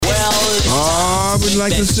We'd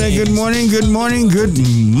like to say good morning, good morning, good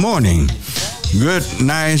morning. Good,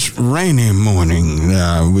 nice, rainy morning.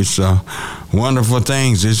 We saw wonderful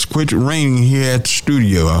things. It's quit raining here at the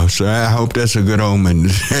studio, so I hope that's a good omen.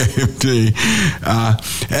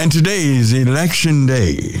 And today is Election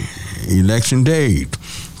Day. Election Day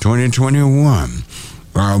 2021.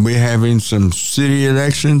 We're having some city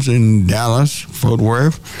elections in Dallas, Fort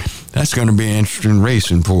Worth. That's going to be an interesting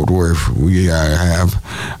race in Fort Worth. We have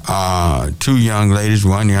two young ladies,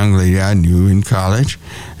 one young lady I knew in college,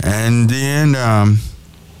 and then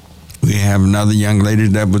we have another young lady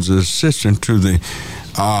that was an assistant to the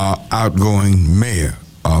outgoing mayor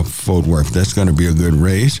of Fort Worth. That's going to be a good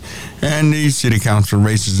race. And the city council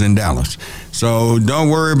races in Dallas. So don't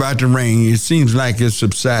worry about the rain. It seems like it's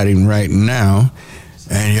subsiding right now.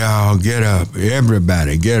 And y'all get up,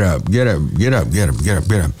 everybody, get up, and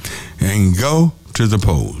go to the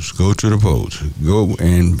polls. Go to the polls. Go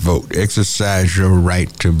and vote. Exercise your right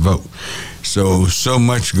to vote. So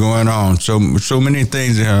much going on. So many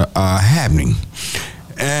things are happening.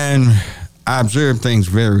 And I observe things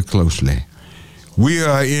very closely. We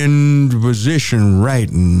are in the position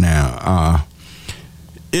right now.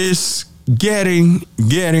 It's getting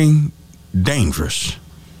dangerous,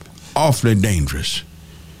 awfully dangerous.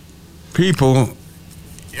 People,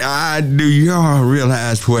 do y'all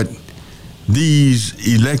realize what these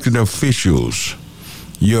elected officials,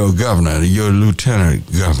 your governor, your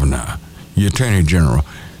lieutenant governor, your attorney general,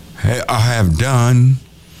 have done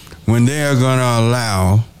when they are going to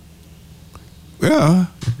allow,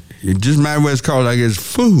 well, it just might as well call like it's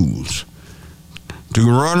fools to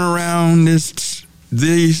run around this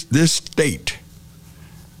state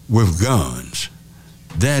with guns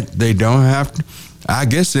that they don't have to. I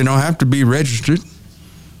guess they don't have to be registered.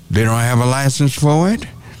 They don't have a license for it.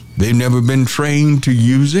 They've never been trained to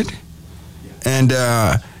use it. And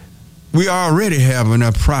we already have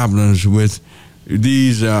enough problems with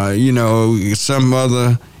these, some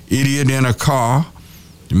other idiot in a car.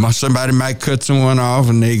 Somebody might cut someone off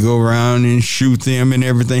and they go around and shoot them and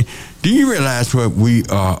everything. Do you realize what we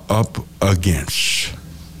are up against?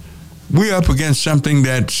 We're up against something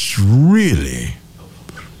that's really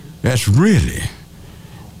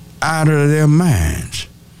out of their minds.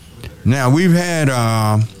 Now, we've had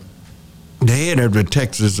the head of the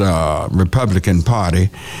Texas Republican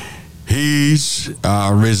Party. He's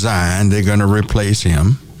resigned. They're going to replace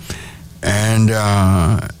him. And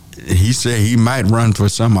he said he might run for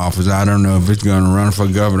some office. I don't know if he's going to run for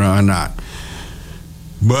governor or not.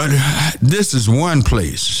 But this is one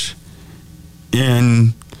place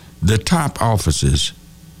in the top offices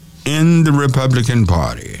in the Republican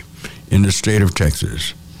Party in the state of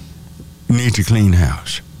Texas. Need to clean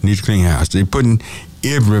house. They're putting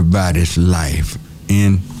everybody's life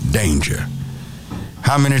in danger.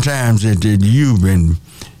 How many times have you been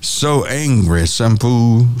so angry, some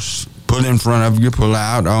fools pull in front of you, pull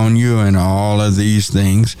out on you, and all of these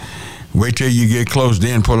things? Wait till you get close,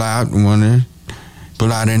 then pull out into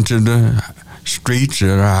the streets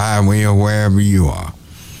or the highway or wherever you are.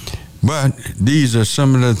 But these are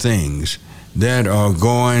some of the things that are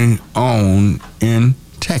going on in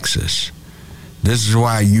Texas. This is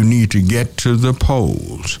why you need to get to the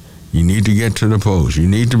polls. You need to get to the polls. You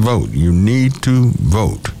need to vote. You need to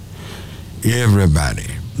vote. Everybody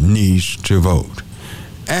needs to vote.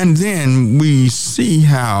 And then we see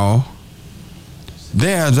how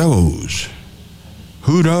there are those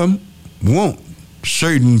who don't want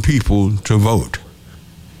certain people to vote.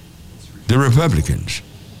 The Republicans.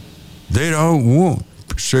 They don't want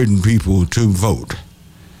certain people to vote.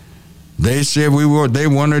 They said they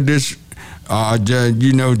wanted this,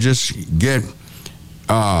 just get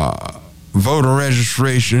voter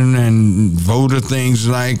registration and voter things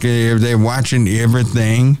like if they're watching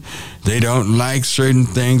everything. They don't like certain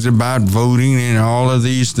things about voting and all of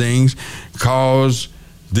these things cause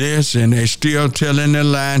this, and they're still telling the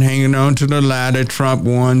lie and hanging on to the lie that Trump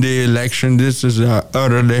won the election. This is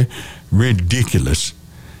utterly ridiculous,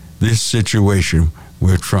 this situation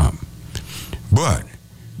with Trump. But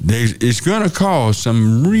it's going to cause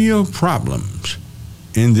some real problems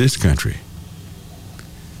in this country.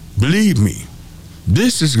 Believe me,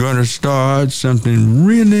 this is going to start something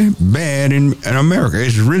really bad in America.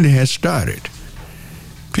 It really has started.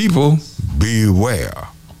 People, beware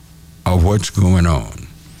of what's going on.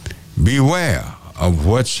 Beware of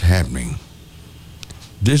what's happening.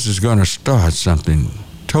 This is going to start something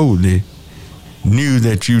totally new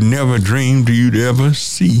that you never dreamed you'd ever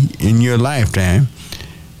see in your lifetime.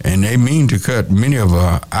 And they mean to cut many of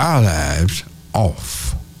our lives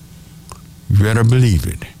off. You better believe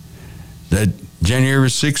it. That January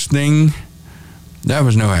 6th thing, that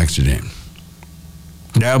was no accident.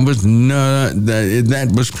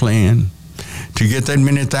 That was planned to get that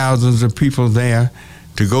many thousands of people there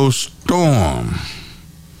to go storm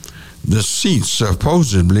the seats,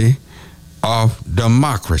 supposedly, of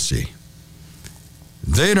democracy.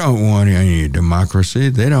 They don't want any democracy.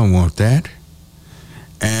 They don't want that.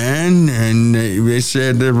 And they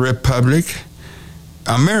said the republic,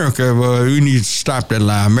 America, well, we need to stop that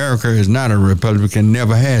lie. America is not a republic and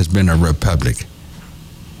never has been a republic.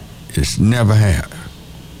 It's never have.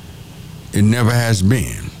 It never has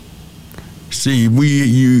been. See,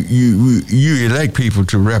 you elect people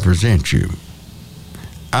to represent you.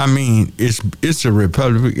 I mean, it's a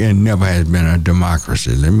republic and never has been a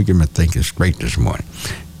democracy. Let me get my thinking straight this morning.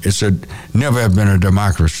 Never have been a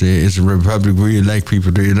democracy. It's a republic. We elect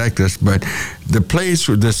people to elect us, but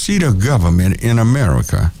the seat of government in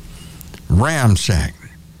America, ransacked,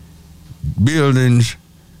 buildings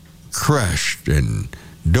crushed, and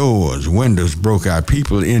doors, windows broke out,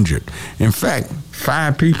 people injured. In fact,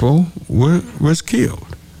 5 people was killed.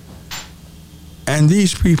 And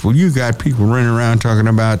these people, you got people running around talking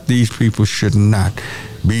about these people should not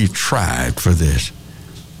be tried for this.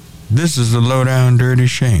 This is a low-down, dirty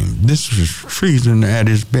shame. This is treason at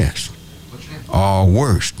its best, or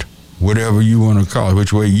worst, whatever you want to call it,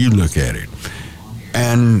 which way you look at it.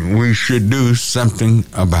 And we should do something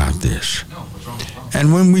about this.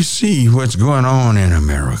 And when we see what's going on in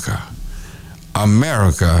America,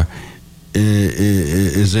 America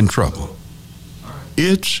is in trouble.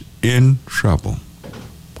 It's in trouble.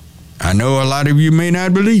 I know a lot of you may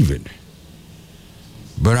not believe it,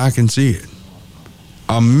 but I can see it.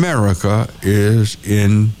 America is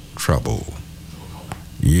in trouble.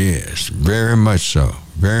 Yes, very much so.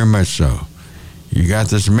 Very much so. You got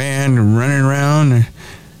this man running around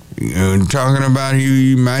talking about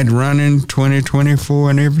he might run in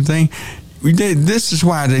 2024 and everything. This is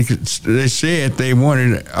why they said they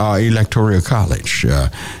wanted electoral college,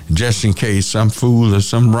 just in case some fool or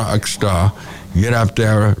some rock star get up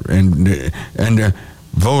there and the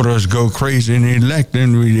voters go crazy and elect,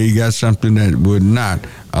 and they got something that would not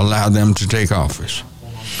allow them to take office.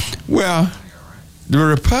 Well, the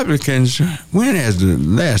Republicans, when is the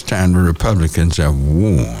last time the Republicans have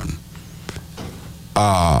won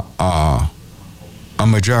a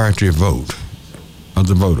majority vote of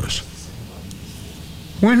the voters?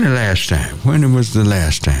 When the last time? When was the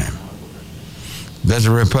last time that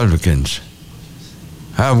the Republicans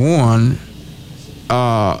have won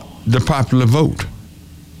the popular vote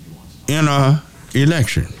in an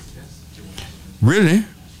election? Really?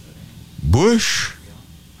 Bush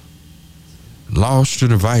lost to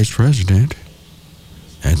the vice president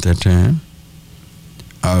at that time.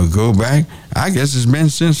 Go back, I guess it's been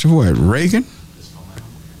since what, Reagan?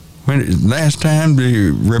 When last time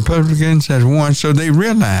the Republicans has won, so they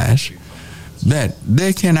realize that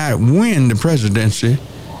they cannot win the presidency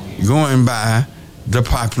going by the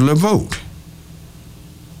popular vote.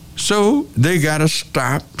 So they got to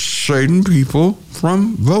stop certain people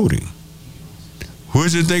from voting. Who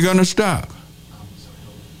is it they're going to stop?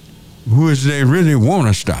 Who is they really want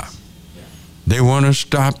to stop? They want to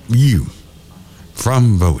stop you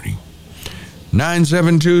from voting.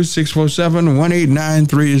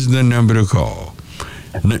 972-647-1893 is the number to call.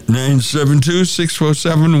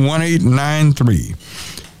 972-647-1893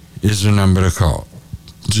 is the number to call.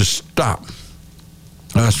 Just stop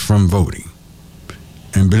us from voting.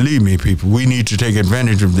 And believe me, people, we need to take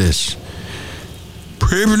advantage of this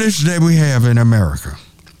privilege that we have in America.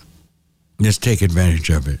 Let's take advantage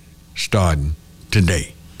of it, starting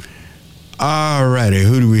today. All righty,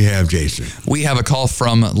 who do we have, Jason? We have a call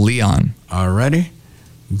from Leon. All righty.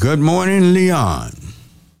 Good morning, Leon.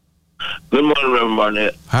 Good morning, Reverend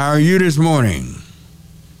Barnett. How are you this morning?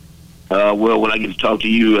 Well, when I get to talk to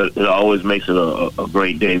you, it always makes it a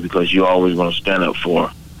great day because you're always going to stand up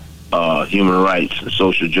for human rights and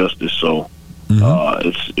social justice. So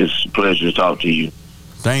it's a pleasure to talk to you.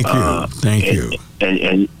 Thank you. Thank you.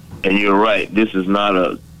 And you're right. This is not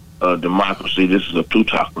a democracy. This is a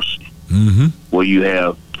plutocracy, where you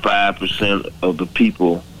have 5% of the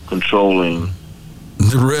people controlling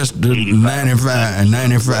the rest, the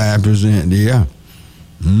 95%. Yeah.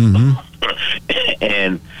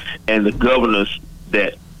 And the governors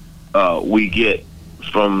that we get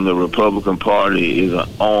from the Republican Party is an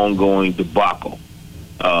ongoing debacle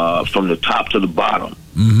from the top to the bottom.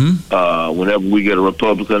 Whenever we get a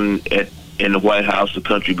Republican in the White House, the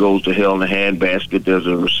country goes to hell in a handbasket. There's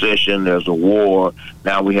a recession, there's a war,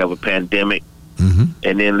 now we have a pandemic, and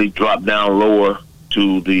then they drop down lower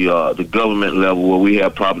to the government level, where we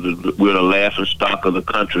have we're the laughing stock of the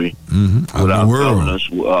country with our governors.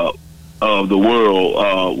 of the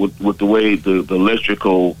world with the way the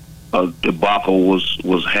electrical debacle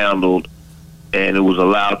was handled, and it was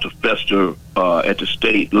allowed to fester at the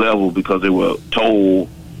state level because they were told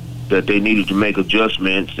that they needed to make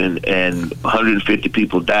adjustments, and 150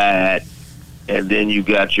 people died. And then you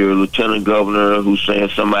got your lieutenant governor who's saying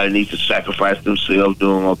somebody needs to sacrifice themselves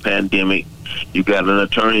during a pandemic. You got an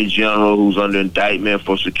attorney general who's under indictment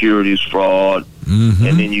for securities fraud. Mm-hmm.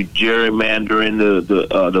 And then you gerrymandering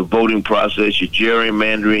the voting process. You're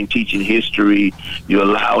gerrymandering teaching history. You're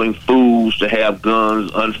allowing fools to have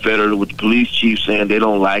guns unfettered, with the police chief saying they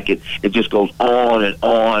don't like it. It just goes on and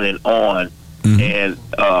on and on. Mm-hmm. And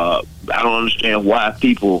I don't understand why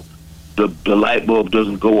people, the light bulb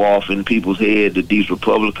doesn't go off in people's head that these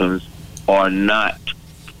Republicans are not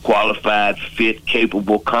qualified, fit,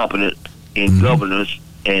 capable, competent in mm-hmm. governance,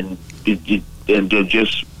 and they're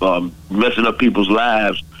just messing up people's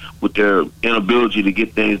lives with their inability to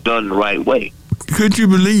get things done the right way. Could you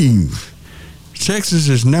believe Texas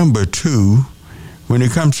is number 2 when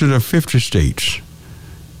it comes to the 50 states?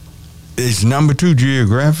 It's number 2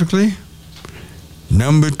 geographically,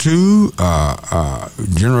 number 2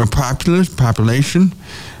 general population,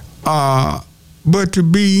 but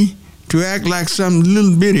to act like some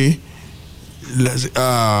little bitty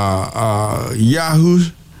Yahoo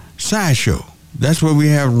sideshow. That's what we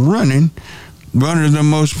have running. One of the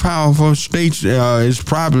most powerful states is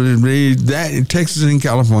probably that Texas and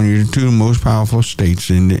California, the 2 most powerful states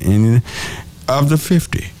in of the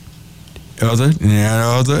 50.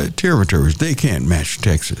 Other territories, they can't match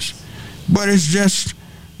Texas. But it's just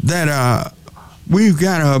that we've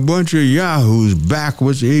got a bunch of yahoos,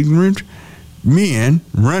 backwards, ignorant men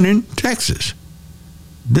running Texas.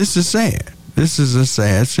 This is sad. This is a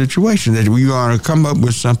sad situation that we are to come up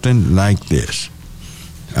with something like this.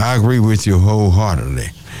 I agree with you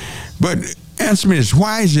wholeheartedly. But answer me this: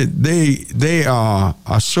 why is it they are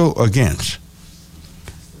so against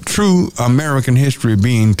true American history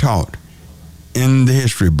being taught in the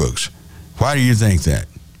history books? Why do you think that?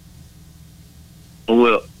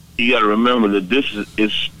 Well, you got to remember that this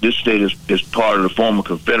state is part of the former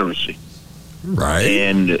Confederacy. Right.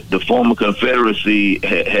 And the former Confederacy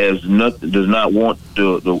does not want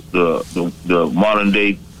the modern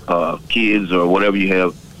day kids or whatever you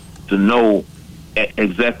have to know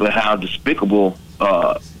exactly how despicable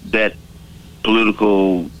that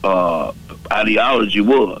political ideology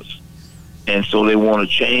was, and so they want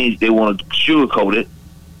to change. They want to sugarcoat it.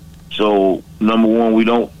 So number one, we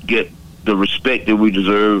don't get the respect that we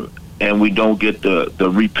deserve, and we don't get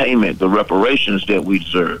the repayment, the reparations that we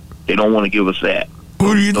deserve. They don't want to give us that.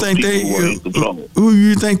 Who do you think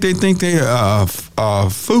they think they are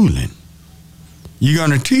fooling? You're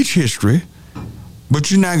going to teach history,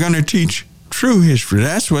 but you're not going to teach true history.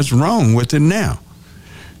 That's what's wrong with it now.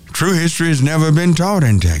 True history has never been taught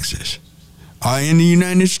in Texas or in the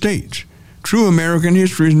United States. True American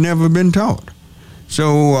history has never been taught.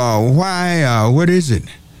 So why? What is it?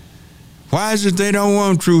 Why is it they don't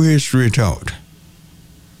want true history taught?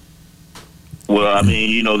 Well, I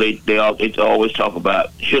mean, they always talk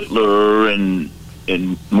about Hitler and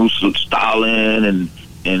Mussolini, Stalin,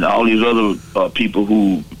 and all these other people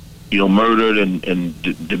who murdered and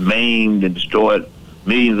demeaned and destroyed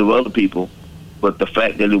millions of other people. But the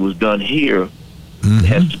fact that it was done here mm-hmm.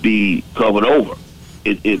 has to be covered over.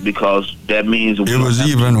 Because that means it was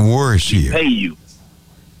even worse here. Pay you,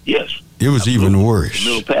 yes. It was even worse.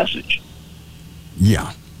 Middle Passage.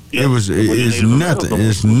 Yeah. It was. It's nothing.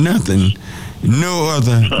 It's nothing. No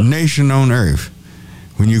other nation on earth.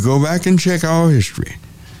 When you go back and check our history,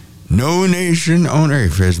 no nation on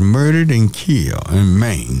earth has murdered and killed and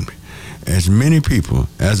maimed as many people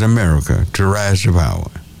as America to rise to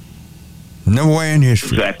power. Nowhere in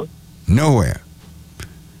history. Exactly. Nowhere.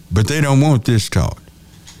 But they don't want this taught.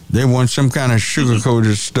 They want some kind of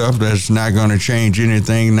sugar-coated stuff that's not going to change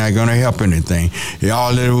anything, not going to help anything.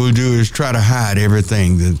 All it will do is try to hide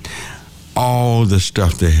everything, all the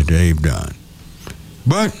stuff that they've done.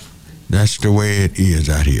 But that's the way it is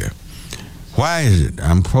out here. Why is it?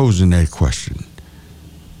 I'm posing that question.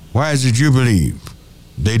 Why is it you believe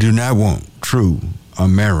they do not want true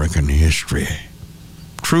American history,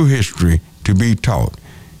 true history to be taught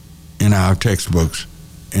in our textbooks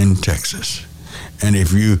in Texas? And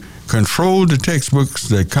if you control the textbooks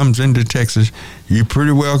that comes into Texas, you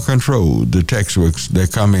pretty well control the textbooks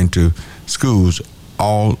that come into schools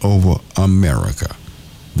all over America.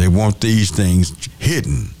 They want these things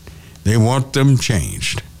hidden. They want them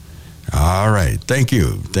changed. All right. Thank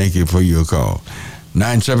you. Thank you for your call.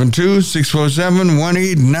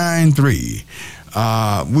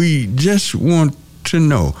 972-647-1893. We just want to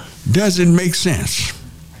know, does it make sense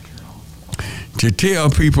to tell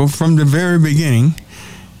people from the very beginning,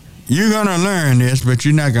 you're going to learn this, but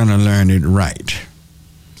you're not going to learn it right.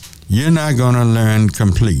 You're not going to learn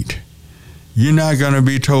complete. You're not going to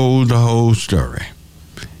be told the whole story.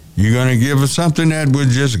 You're going to give us something that would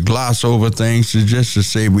just gloss over things just to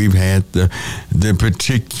say we've had the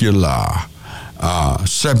particular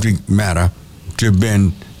subject matter to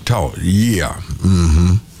been taught. Yeah.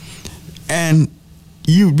 Mm-hmm. And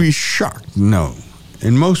you'd be shocked, no.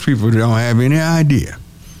 And most people don't have any idea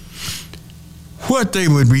what they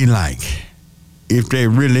would be like if they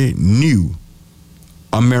really knew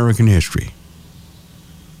American history.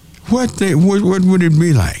 What would it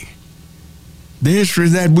be like? The history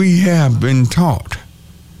that we have been taught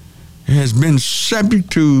has been subject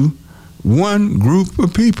to one group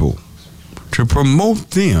of people to promote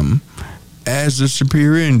them as the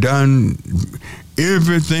superior and done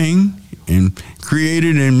everything and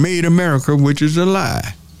created and made America, which is a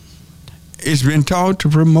lie. It's been taught to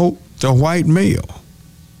promote the white male.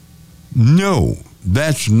 No,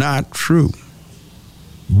 that's not true.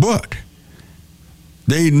 But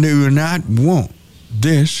they do not want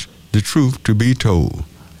the truth to be told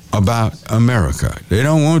about America. They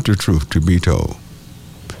don't want the truth to be told.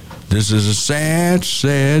 This is a sad,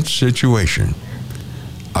 sad situation.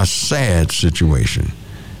 A sad situation.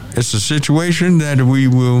 It's a situation that we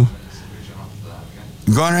will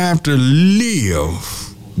gonna have to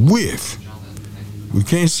live with. We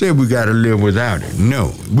can't say we got to live without it.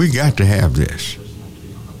 No, we got to have this.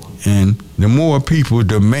 And the more people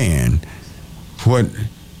demand what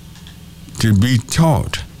to be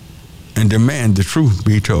taught and demand the truth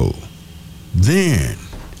be told, then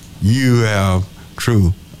you have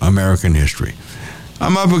true American history.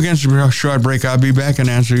 I'm up against a short break. I'll be back and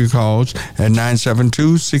answer your calls at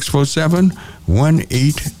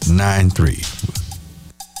 972-647-1893.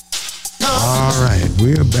 All right,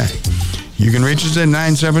 we're back. You can reach us at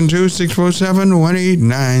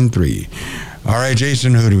 972-647-1893. All right,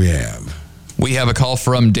 Jason, who do we have? We have a call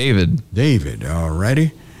from David. David, all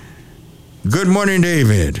righty. Good morning,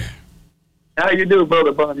 David. How you doing,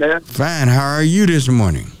 Brother Barnett? Fine. How are you this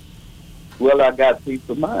morning? Well, I got peace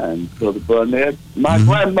of mind, Brother Barnett. My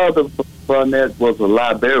grandmother, Barnett, was a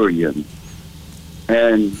librarian.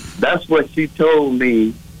 And that's what she told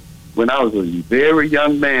me when I was a very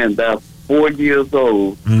young man, about 4 years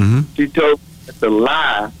old. Mm-hmm. She told me that the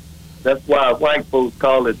lie, that's why white folks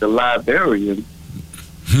call it the librarian,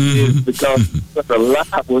 is because the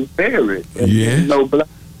lie was buried. And yes.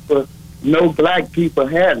 no black people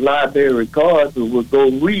had library cards and would go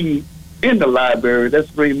read in the library. That's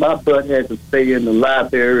the reason my butt had to stay in the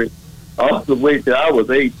library all the way till I was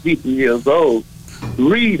 18 years old,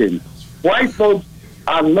 reading. White folks,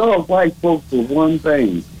 I love white folks for one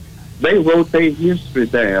thing. They wrote their history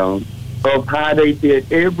down of how they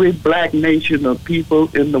did every black nation of people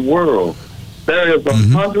in the world. There is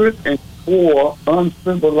 104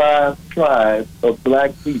 uncivilized tribes of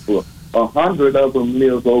black people. 100 of them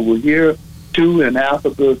live over here, 2 in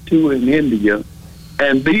Africa, 2 in India.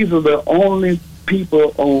 And these are the only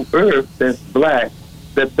people on earth that's black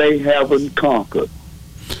that they haven't conquered.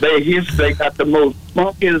 Their history got the most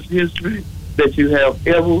funkiest history that you have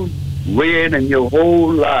ever read in your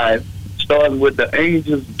whole life, starting with the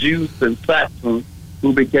ancients, Jews, and Saxons,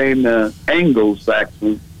 who became the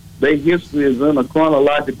Anglo-Saxons. Their history is in a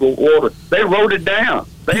chronological order. They wrote it down.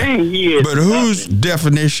 They ain't here. But whose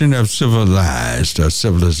definition of civilized or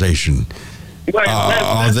civilization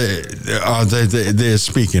are they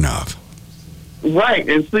speaking of? Right,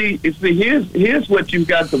 and see, here's what you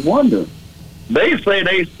got to wonder. They say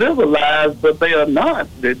they civilized, but they are not.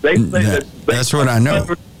 They say that's what I know.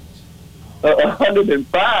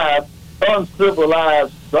 105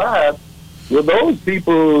 uncivilized tribes. Well, those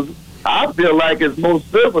people, I feel like, is more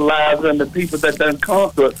civilized than the people that done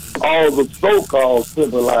conquered all the so-called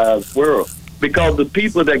civilized world. Because the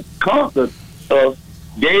people that conquered us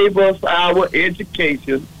gave us our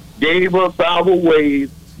education, gave us our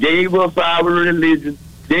ways, gave us our religion,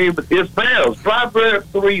 gave us it fails. Proverbs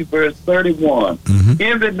 3, verse 31.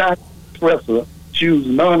 Every night oppressor choose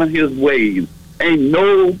none of his ways. Ain't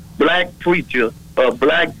no black preacher or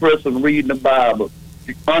black person reading the Bible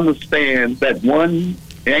understand that one,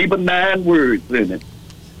 ain't but 9 words in it.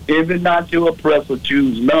 Every not your oppressor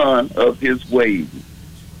choose none of his ways.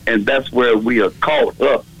 And that's where we are caught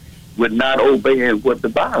up with not obeying what the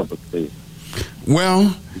Bible says.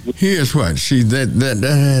 Well, here's what. See, that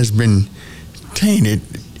has been tainted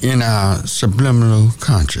in our subliminal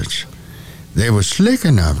conscience. They were slick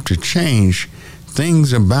enough to change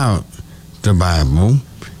things about the Bible,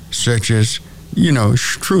 such as,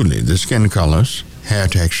 truly the skin colors hair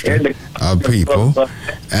texture And of people,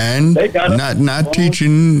 and They got not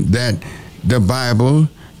teaching that the Bible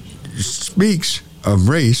speaks of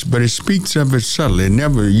race, but it speaks of it subtly. It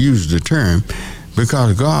never used the term,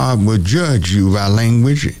 because God will judge you by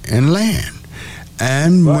language and land.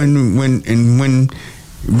 And when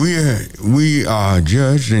we are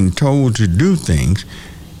judged and told to do things,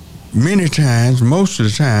 many times, most of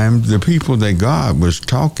the time, the people that God was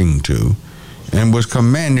talking to and was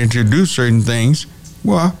commanding to do certain things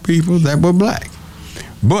were people that were black.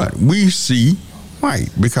 But we see white,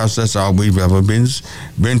 because that's all we've ever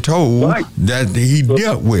been told Right. that he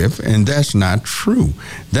dealt with, and that's not true.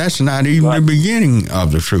 That's not even the beginning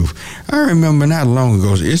of the truth. I remember not long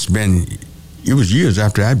ago, it was years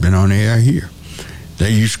after I'd been on the air here.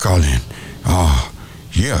 They used to call in, oh,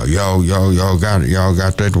 yeah, y'all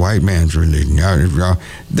got that white man's religion. Y'all.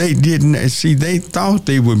 They didn't see. They thought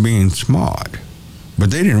they were being smart,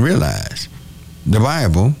 but they didn't realize the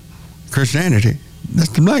Bible, Christianity, that's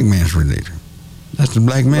the black man's religion. That's the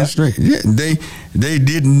black man's straight. Yeah, they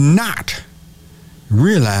did not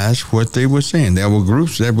realize what they were saying. There were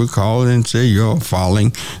groups that would call and say, you're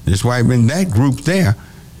following this white man. That group there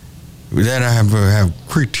that have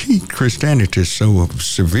critiqued Christianity so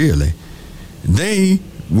severely, they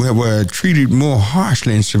were treated more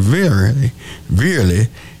harshly and severely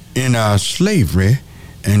in slavery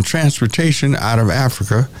and transportation out of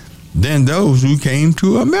Africa than those who came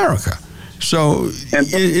to America. So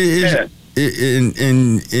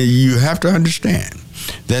you have to understand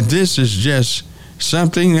that this is just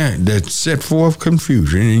something that set forth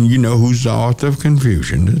confusion, and you know who's the author of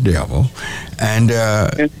confusion, the devil. And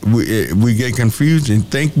we get confused and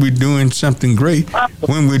think we're doing something great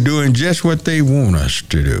when we're doing just what they want us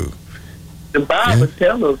to do. The Bible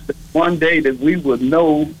tells us that one day that we will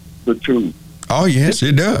know the truth. Oh, yes,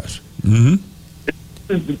 it does. Mm-hmm.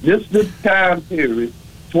 This time period,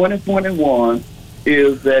 2021,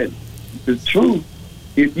 is that the truth,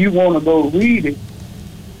 if you want to go read it,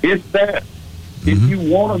 it's there. If you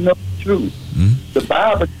want to know the truth, the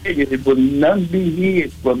Bible tells you it will none be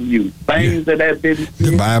hid from you. Things that have been hid.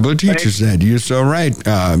 The Bible teaches that. You're so right,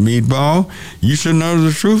 Meatball. You shall know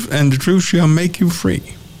the truth, and the truth shall make you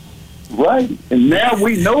free. Right. And now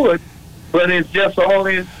we know it, but it's just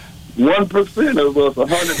only 1% of us,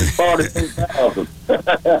 142,000.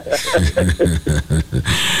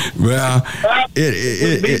 Well,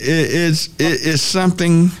 it's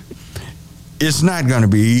something. It's not going to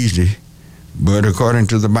be easy, but according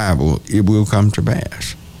to the Bible, it will come to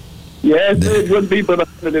pass. Yes, it wouldn't be but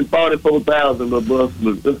 144,000 of us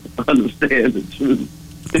would understand the truth.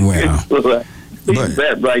 Well, but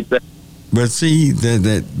that right there. But see,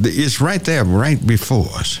 it's right there, right before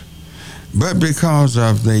us. But because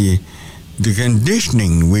of the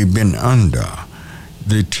conditioning we've been under,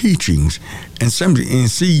 the teachings, and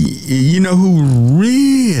see, you know who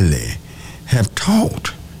really have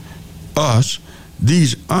taught us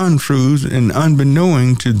these untruths and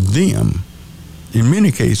unbeknown to them, in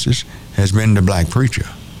many cases, has been the black preacher.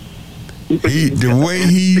 The way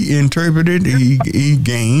he interpreted, he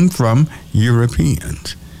gained from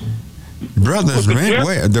Europeans. Brothers meant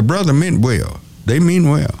well. The brother meant well. They mean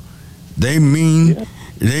well. They mean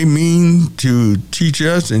to teach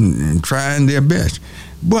us and trying their best.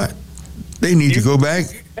 But they need to go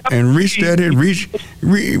back and rethink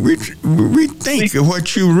of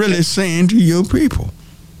what you're really saying to your people.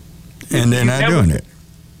 And they're not doing it.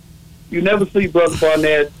 You never see Brother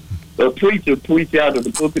Barnett, a preacher, preach out of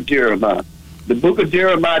the book of Jeremiah. The book of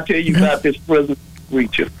Jeremiah tell you about this present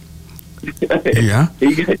preacher. Yeah.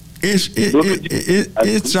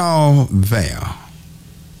 It's all there.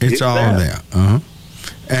 It's all there. Uh-huh.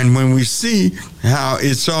 And when we see how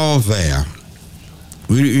it's all there,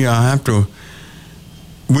 we have to.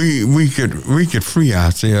 We could free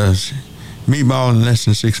ourselves. Meatball in less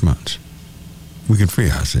than 6 months. We could free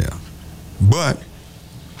ourselves, but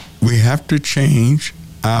we have to change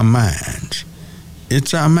our minds.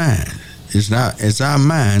 It's our minds. It's our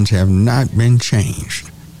minds have not been changed.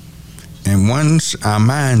 And once our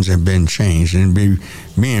minds have been changed and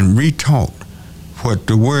being retaught what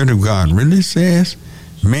the Word of God really says,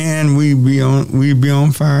 man, we be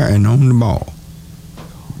on fire and on the ball.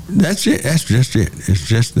 That's it. That's just it. It's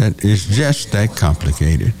just that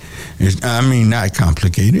complicated. Not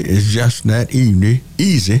complicated. It's just that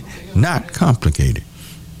easy, not complicated.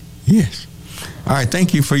 Yes. All right.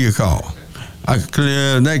 Thank you for your call. That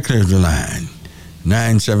clears the line.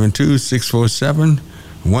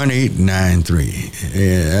 972-647-1893.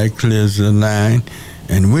 That clears the line.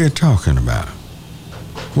 And we're talking about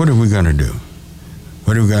what are we going to do?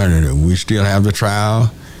 What are we going to do? We still have the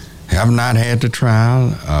trial. Have not had the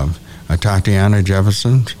trial of Tatiana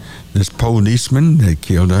Jefferson, this policeman that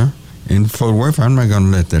killed her in Fort Worth. I'm not going to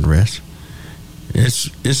let that rest. It's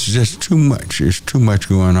just too much. It's too much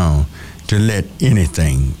going on to let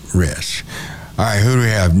anything rest. All right, who do we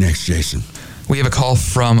have next, Jason? We have a call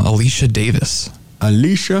from Alicia Davis.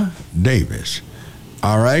 Alicia Davis.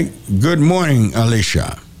 All right. Good morning,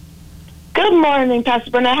 Alicia. Good morning, Pastor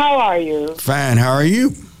Burnett. How are you? Fine. How are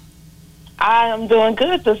you? I am doing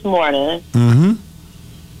good this morning. Mm-hmm.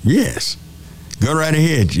 Yes. Go right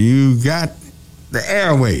ahead. You got the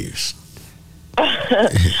airwaves.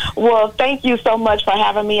 Well, thank you so much for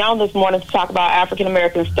having me on this morning to talk about African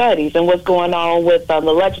American studies and what's going on with the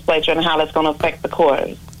legislature and how that's going to affect the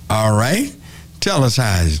course. All right. Tell us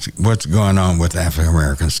what's going on with African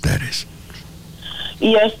American studies.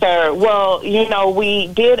 Yes, sir. Well, we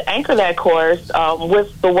did anchor that course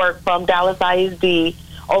with the work from Dallas ISD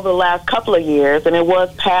over the last couple of years, and it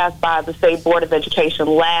was passed by the State Board of Education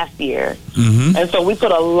last year. Mm-hmm. And so we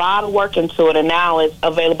put a lot of work into it, and now it's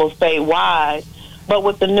available statewide. But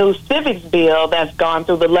with the new civics bill that's gone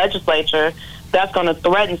through the legislature, that's going to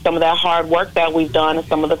threaten some of that hard work that we've done and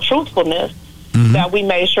some of the truthfulness that we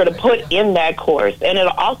made sure to put in that course. And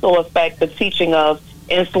it'll also affect the teaching of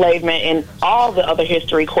enslavement and all the other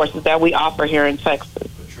history courses that we offer here in Texas.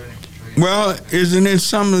 Well, isn't it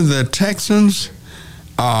some of the Texans,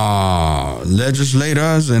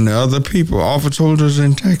 legislators and the other people, office holders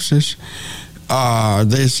in Texas,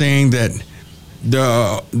 they're saying that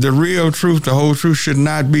the real truth, the whole truth should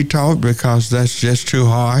not be taught because that's just too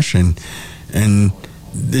harsh and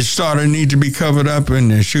it sort of need to be covered up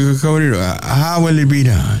and sugar-coated. How will it be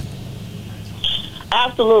done?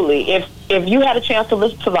 Absolutely. If you had a chance to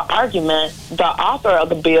listen to the argument, the author of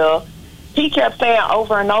the bill, he kept saying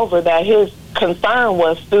over and over that his concern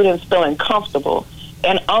was students feeling comfortable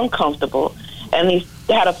and uncomfortable. And he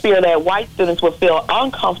had a fear that white students would feel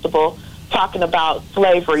uncomfortable talking about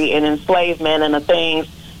slavery and enslavement and the things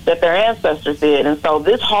that their ancestors did. And so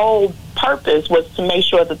this whole purpose was to make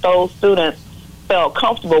sure that those students felt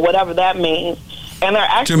comfortable, whatever that means. And there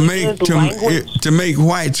actually is language to make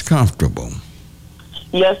whites comfortable.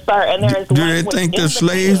 Yes, sir. And there is Do they think the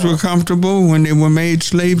slaves were comfortable when they were made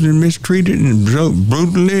slaves and mistreated and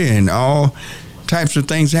brutally and all types of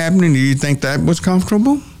things happening? Do you think that was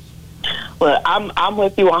comfortable? Well, I'm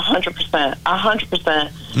with you 100%,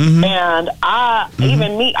 100%. And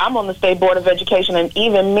even me, I'm on the State Board of Education, and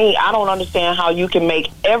even me, I don't understand how you can make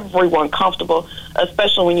everyone comfortable,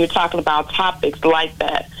 especially when you're talking about topics like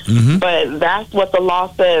that. But that's what the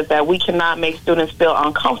law says, that we cannot make students feel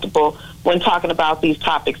uncomfortable when talking about these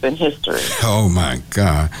topics in history. Oh, my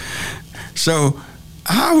God. So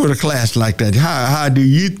how would a class like that, how do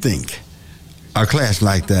you think a class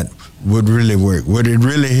like that would really work? Would it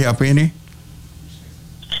really help any?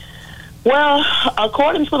 Well,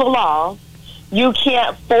 according to the law,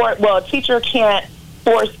 a teacher can't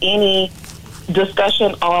force any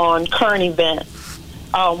discussion on current events,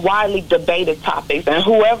 widely debated topics. And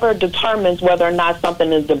whoever determines whether or not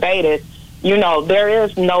something is debated,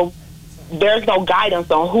 there's no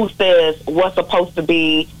guidance on who says what's supposed to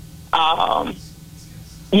be,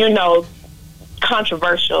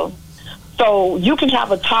 controversial. So you can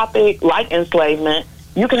have a topic like enslavement.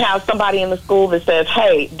 You can have somebody in the school that says,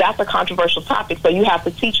 hey, that's a controversial topic, so you have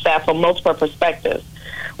to teach that from multiple perspectives,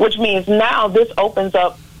 which means now this opens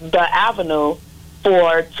up the avenue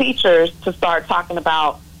for teachers to start talking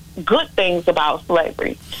about good things about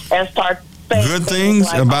slavery and start saying good things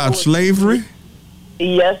like, about slavery?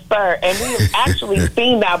 Yes, sir. And we have actually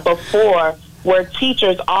seen that before where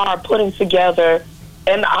teachers are putting together,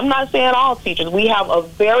 and I'm not saying all teachers, we have a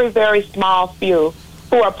very, very small few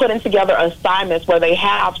who are putting together assignments where they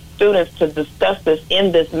have students to discuss this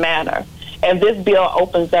in this manner. And this bill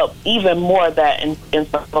opens up even more of that in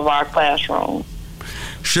some of our classrooms.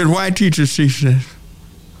 Should white teachers teach this?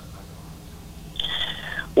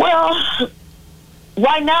 Well,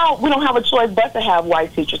 right now, we don't have a choice but to have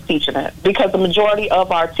white teachers teaching it because the majority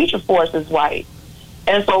of our teacher force is white.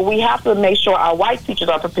 And so we have to make sure our white teachers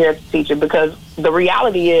are prepared to teach it because the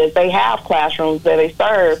reality is they have classrooms that they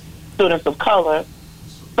serve students of color.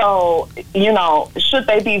 So, should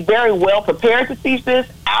they be very well prepared to teach this?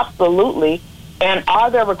 Absolutely. And are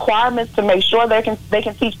there requirements to make sure they can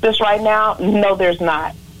teach this right now? No, there's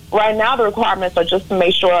not. Right now, the requirements are just to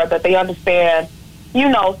make sure that they understand,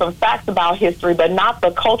 some facts about history, but not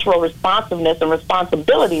the cultural responsiveness and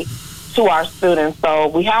responsibility to our students. So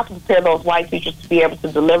we have to prepare those white teachers to be able to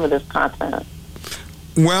deliver this content.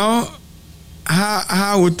 Well,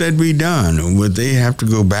 how would that be done? Would they have to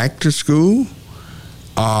go back to school?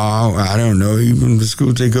 I don't know, even the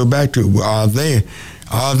schools they go back to, are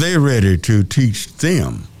they ready to teach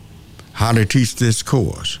them how to teach this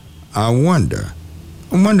course. I wonder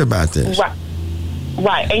about this.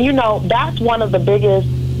 Right. And, that's one of the biggest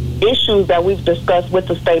issues that we've discussed with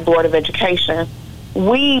the State Board of Education.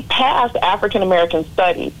 We passed African American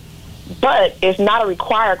Studies, but it's not a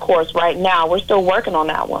required course right now. We're still working on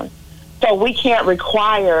that one. So we can't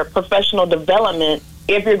require professional development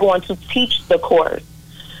if you're going to teach the course.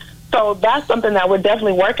 So that's something that we're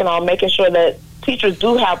definitely working on, making sure that teachers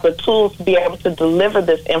do have the tools to be able to deliver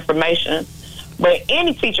this information. But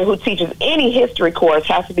any teacher who teaches any history course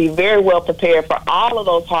has to be very well prepared for all of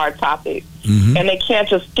those hard topics. Mm-hmm. And they can't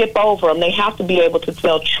just skip over them. They have to be able to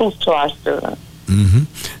tell truth to our students. Mm-hmm.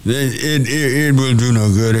 It will do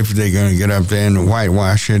no good if they're going to get up there and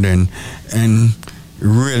whitewash it and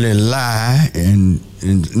really lie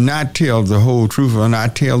and not tell the whole truth or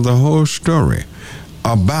not tell the whole story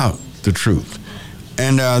about the truth.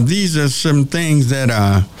 And these are some things that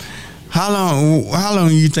how long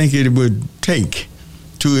do you think it would take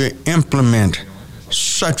to implement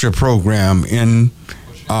such a program in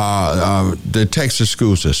the Texas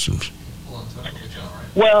school systems?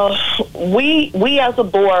 Well, we as a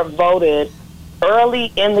board voted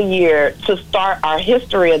early in the year to start our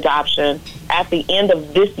history adoption at the end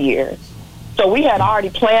of this year. So we had already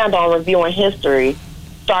planned on reviewing history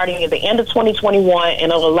starting at the end of 2021,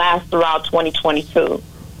 and it will last throughout 2022.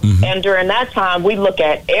 Mm-hmm. And during that time, we look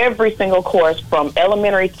at every single course from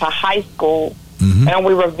elementary to high school, mm-hmm. and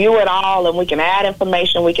we review it all, and we can add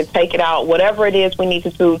information, we can take it out, whatever it is we need to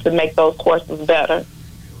do to make those courses better.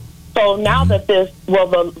 So now that the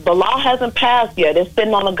law hasn't passed yet, it's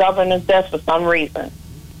sitting on the governor's desk for some reason.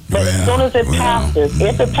 But as soon as it passes,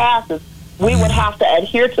 if it passes, we would have to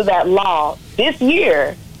adhere to that law this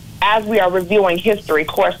year as we are reviewing history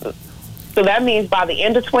courses. So that means by the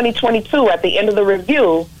end of 2022, at the end of the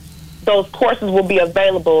review, those courses will be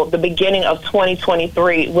available at the beginning of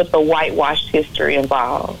 2023 with the whitewashed history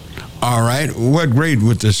involved. All right. What grade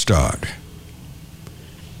would this start?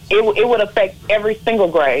 It would affect every single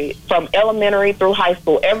grade, from elementary through high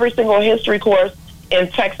school. Every single history course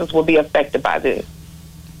in Texas will be affected by this.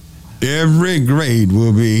 Every grade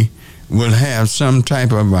will have some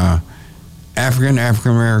type of African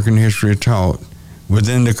American history taught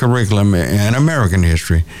within the curriculum and American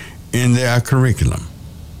history in their curriculum.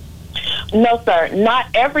 No, sir. Not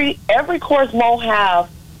every course won't have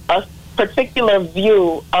a particular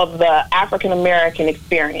view of the African American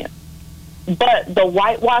experience. But the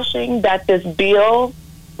whitewashing that this bill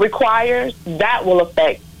requires, that will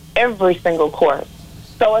affect every single course.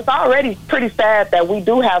 So it's already pretty sad that we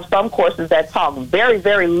do have some courses that talk very,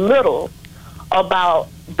 very little about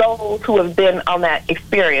those who have been on that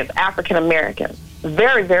experience, African Americans.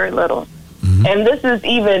 Very, very little. Mm-hmm. And this is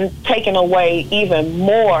even taking away even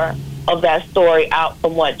more of that story out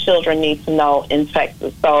from what children need to know in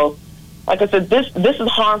Texas. So, like I said, this is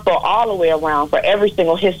harmful all the way around for every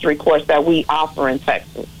single history course that we offer in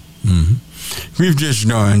Texas. Mm-hmm. We've just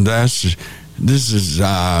joined us. This is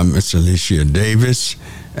Miss Alicia Davis,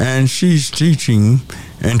 and she's teaching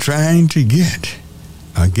and trying to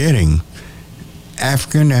getting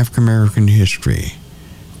African American history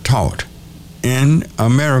taught in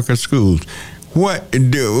America schools.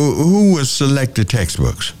 Who will select the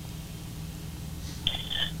textbooks?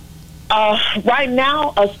 Right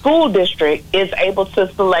now, a school district is able to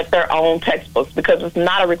select their own textbooks because it's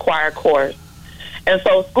not a required course. And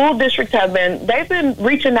so school districts they've been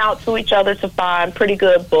reaching out to each other to find pretty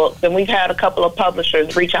good books, and we've had a couple of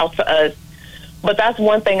publishers reach out to us. But that's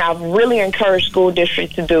one thing I've really encouraged school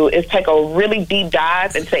districts to do is take a really deep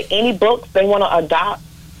dive into any books they want to adopt,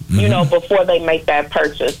 mm-hmm. Before they make that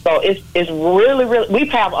purchase. So it's really, really, we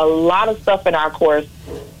have a lot of stuff in our course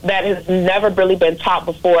that has never really been taught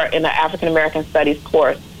before in the African American Studies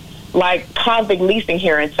course, like convict leasing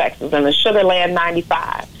here in Texas and the Sugar Land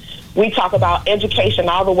 95. We talk about education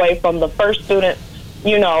all the way from the first student,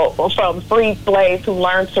 from free slaves who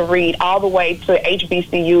learned to read all the way to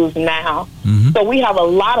HBCUs now. Mm-hmm. So we have a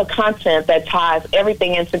lot of content that ties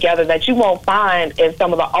everything in together that you won't find in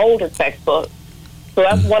some of the older textbooks. So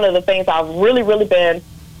that's one of the things I've really, really been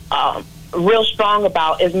real strong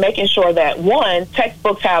about is making sure that, one,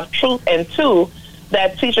 textbooks have truth, and two,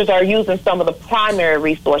 that teachers are using some of the primary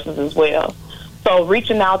resources as well. So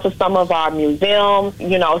reaching out to some of our museums,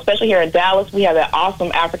 especially here in Dallas, we have that awesome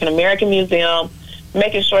African American museum,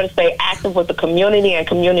 making sure to stay active with the community and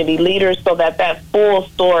community leaders so that full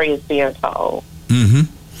story is being told. Mm-hmm.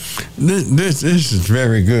 This is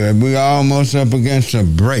very good. We're almost up against a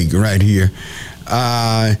break right here.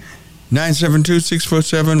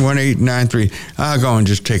 972-647-1893. I'll go and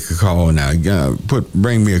just take a call now.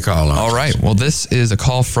 Bring me a call on. All right. Well, this is a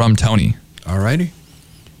call from Tony. All righty.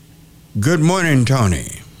 Good morning,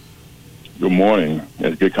 Tony. Good morning.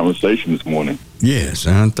 Had a good conversation this morning. Yes,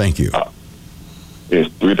 thank you. There's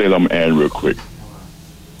 3 things I'm going to add real quick.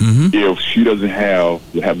 If she doesn't have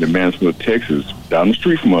the Mansfield, Texas, down the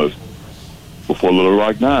street from us, before Little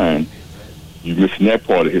Rock 9, you're missing that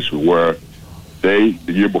part of history where the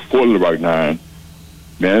year before Little Rock 9,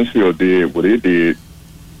 Mansfield did what it did,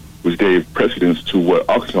 which gave precedence to what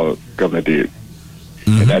Arkansas governor did.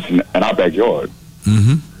 And that's in our backyard.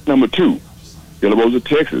 Number 2, Yellow Rose of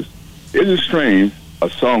Texas. Isn't it strange a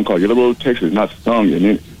song called Yellow Rose of Texas is not sung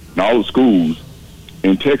in all the schools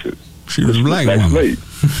in Texas? She was a black woman.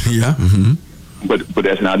 Yeah. But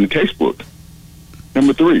that's not in the textbook.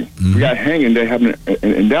 Number 3, we got hanging that happened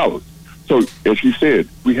in Dallas. So, as she said,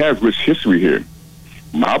 we have rich history here.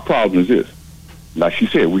 My problem is this. Like she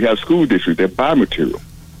said, we have school districts that buy material.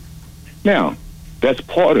 Now, that's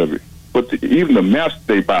part of it. But even the maps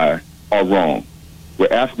they buy are wrong.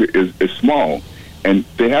 Where Africa is small, and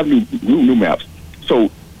they have new maps. So,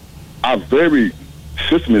 our very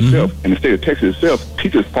system itself, and the state of Texas itself,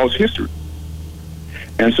 teaches false history.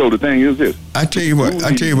 And so the thing is this. I tell you what,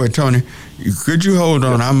 Tony. Could you hold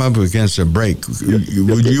on? I'm up against a break.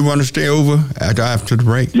 Would you want to stay over after the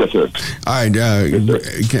break? Yes, sir. All right.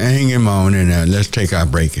 Hang him on, and let's take our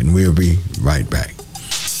break, and we'll be right back.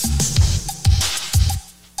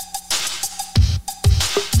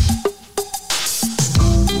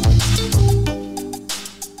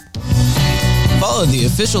 Follow the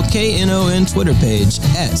official KNON Twitter page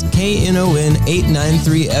at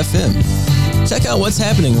KNON893FM. Check out what's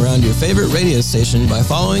happening around your favorite radio station by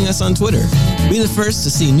following us on Twitter. Be the first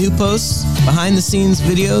to see new posts, behind-the-scenes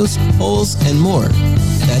videos, polls, and more.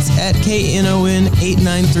 That's at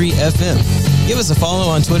KNON893FM. Give us a follow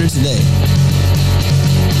on Twitter today.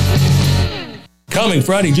 Coming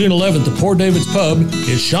Friday, June 11th at Port David's Pub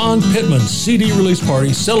is Sean Pittman's CD release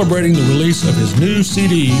party celebrating the release of his new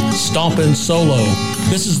CD, Stompin' Solo.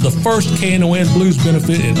 This is the first KNON Blues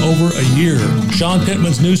benefit in over a year. Sean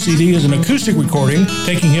Pittman's new CD is an acoustic recording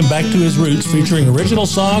taking him back to his roots, featuring original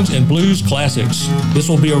songs and blues classics. This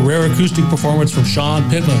will be a rare acoustic performance from Sean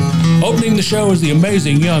Pittman. Opening the show is the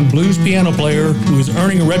amazing young blues piano player who is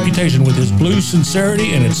earning a reputation with his blues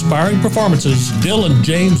sincerity and inspiring performances, Dylan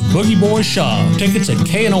James Boogie Boy Shaw. Tickets at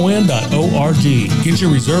knon.org. Get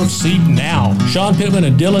your reserved seat now. Sean Pittman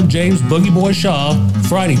and Dylan James Boogie Boy Shaw,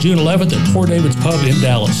 Friday, June 11th at Port David's Pub in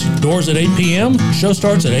Dallas. Doors at 8 p.m. Show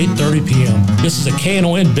starts at 8:30 p.m. This is a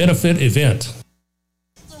KNON benefit event.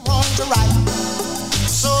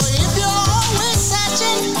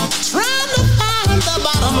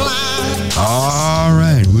 All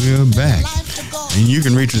right, we're back. And you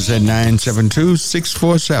can reach us at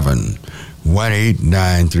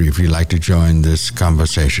 972-647-1893 if you'd like to join this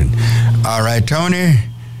conversation. All right, Tony,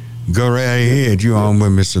 go right ahead. You're on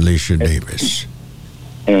with Miss Alicia Davis.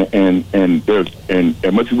 And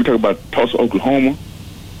much as we talk about Tulsa, Oklahoma,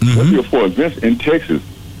 let's go for events in Texas.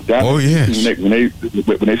 Yes. When they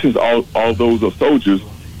send all those soldiers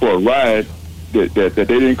for a ride that they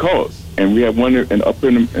didn't cause, and we have one up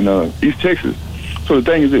in East Texas. So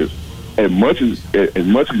the thing is this: as much as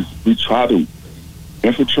we try to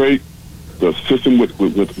infiltrate the system with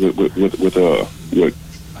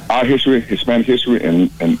our history, Hispanic history,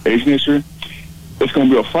 and Asian history, it's going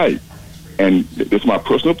to be a fight. And this is my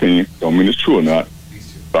personal opinion. Don't mean it's true or not,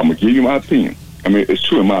 but I'm going to give you my opinion. I mean, it's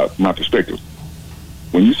true in my perspective.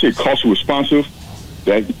 When you say culturally responsive,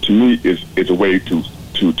 that to me is a way to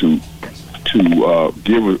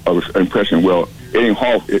give an impression. Well, it ain't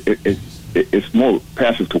hard. It's more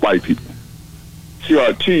passive to white people.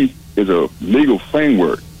 CRT is a legal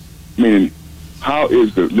framework, meaning how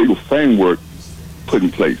is the legal framework put in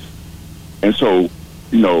place? And so,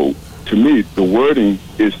 to me, the wording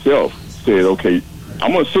itself said, okay,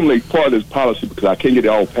 I'm going to assimilate part of this policy because I can't get it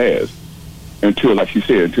all passed until, like she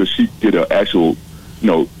said, until she did an actual,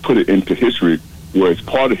 put it into history where it's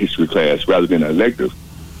part of history class rather than an elective.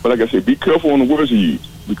 But like I said, be careful on the words you use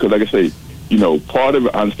because, like I say, part of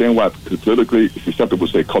it, I understand why politically it's acceptable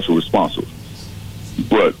to say culturally responsive.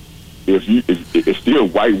 But if it's still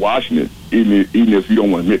whitewashing it, even if you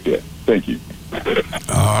don't want to admit that. Thank you.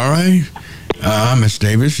 All right. Ms.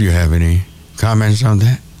 Davis, you have any comments on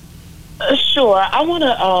that? Sure. I want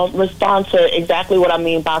to respond to exactly what I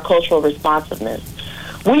mean by cultural responsiveness.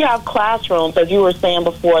 We have classrooms, as you were saying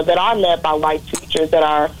before, that are led by white teachers that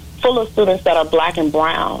are full of students that are black and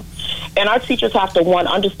brown. And our teachers have to, one,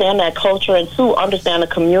 understand that culture, and two, understand the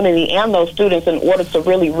community and those students in order to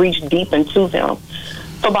really reach deep into them.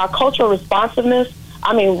 So by cultural responsiveness,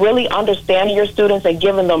 I mean really understanding your students and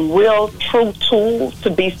giving them real, true tools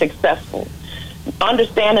to be successful.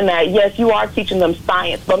 understanding that, yes, you are teaching them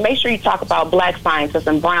science, but make sure you talk about black scientists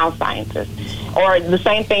and brown scientists, or the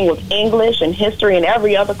same thing with English and history and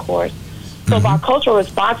every other course. So by cultural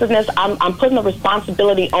responsiveness, I'm putting the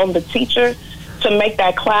responsibility on the teacher to make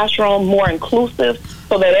that classroom more inclusive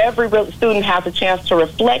so that every student has a chance to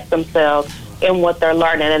reflect themselves in what they're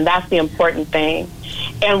learning, and that's the important thing.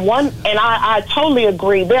 And I totally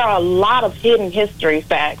agree, there are a lot of hidden history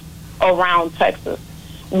facts around Texas.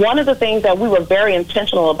 One of the things that we were very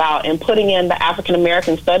intentional about in putting in the African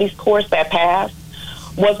American Studies course that passed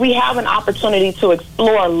was we have an opportunity to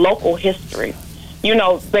explore local history. You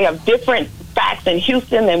know, they have different facts in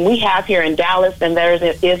Houston than we have here in Dallas, and there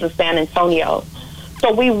is in San Antonio.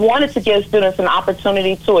 So we wanted to give students an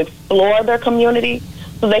opportunity to explore their community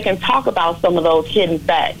so they can talk about some of those hidden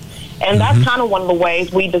facts. And that's kind of one of the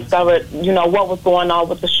ways we discovered, you know, what was going on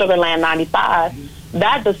with the Sugarland 95.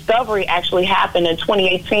 That discovery actually happened in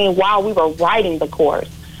 2018 while we were writing the course.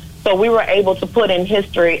 So we were able to put in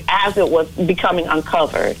history as it was becoming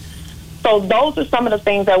uncovered. So those are some of the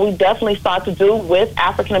things that we definitely start to do with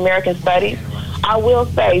African American Studies. I will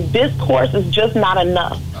say this course is just not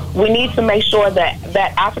enough. We need to make sure that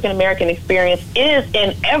that African American experience is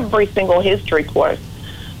in every single history course.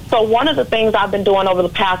 So one of the things I've been doing over the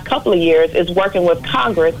past couple of years is working with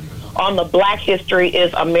Congress on the Black History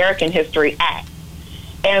is American History Act.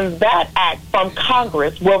 And that act from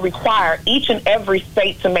Congress will require each and every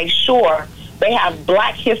state to make sure they have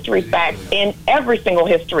Black history facts in every single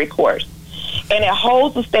history course. And it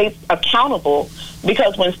holds the states accountable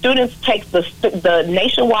because when students take the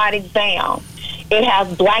nationwide exam, it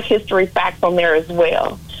has Black history facts on there as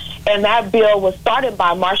well. And that bill was started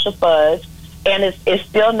by Marsha Fudge, and it's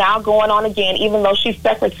still now going on again, even though she's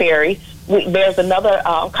secretary. There's another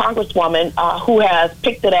congresswoman who has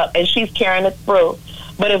picked it up, and she's carrying it through.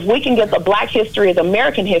 But if we can get the Black History is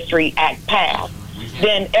American History Act passed,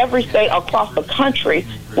 then every state across the country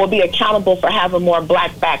will be accountable for having more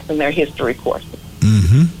Black facts in their history courses.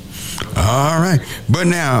 All right. But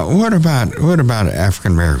now, what about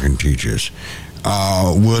African American teachers?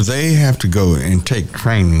 Will they have to go and take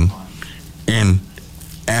training in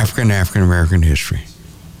African American history?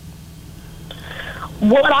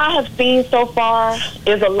 What I have seen so far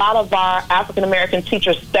is a lot of our African American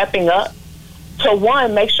teachers stepping up to,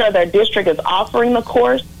 one, make sure their district is offering the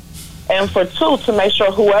course, and for two, to make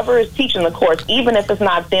sure whoever is teaching the course, even if it's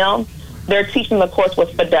not them, they're teaching the course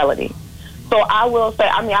with fidelity. So I will say,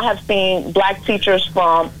 I have seen Black teachers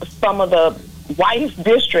from some of the whitest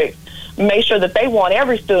districts make sure that they want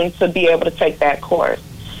every student to be able to take that course.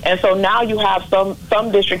 And so now you have some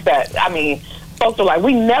districts that, folks are like,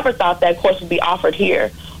 we never thought that course would be offered here.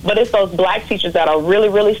 But it's those Black teachers that are really,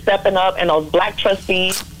 really stepping up, and those Black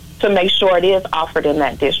trustees to make sure it is offered in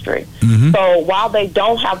that district. So while they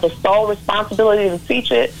don't have the sole responsibility to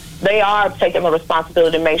teach it, they are taking the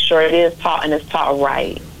responsibility to make sure it is taught and it's taught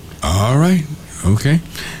right. All right. Okay.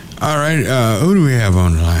 All right. Who do we have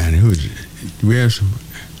on the line? Do we have some?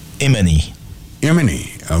 Imani.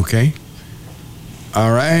 Okay.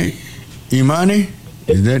 All right. Imani?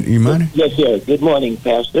 Is that Imani? Yes, sir. Good morning,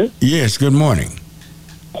 Pastor. Yes, good morning.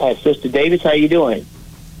 Sister Davis, how you doing?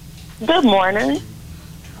 Good morning.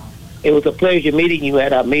 It was a pleasure meeting you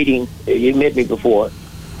at our meeting. You met me before.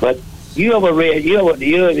 But you ever read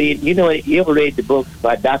the books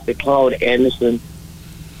by Dr. Claude Anderson,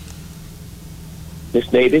 Miss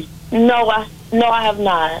Davis? No, I have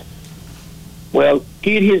not. Well,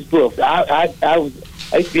 read his books. I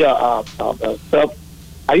used to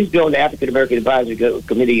be on the African American Advisory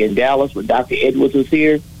Committee in Dallas when Dr. Edwards was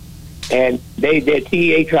here, and their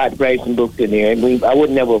TA tried to bring some books in there, and I would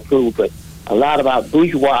never approve, but a lot about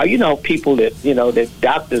bourgeois, people that, that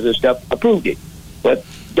doctors and stuff approved it. But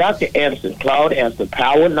Dr. Anderson, Claude Anderson,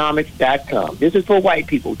 Powernomics.com. This is for white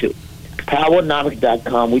people, too.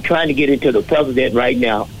 Powernomics.com. We're trying to get into the president right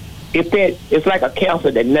now. It's like a cancer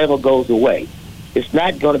that never goes away. It's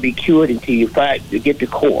not going to be cured until you get the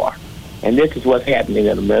core. And this is what's happening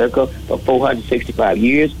in America for 465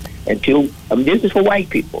 years until, this is for white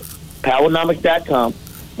people. Powernomics.com.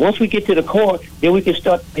 Once we get to the core, then we can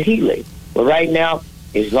start healing. But right now,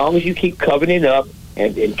 as long as you keep covering it up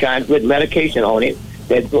and trying to put medication on it,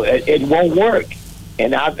 it won't work.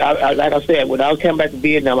 And I like I said, when I was coming back to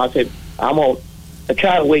Vietnam, I said, I'm going to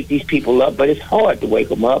try to wake these people up, but it's hard to wake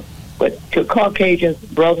them up. But to Caucasians,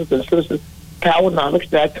 brothers and sisters,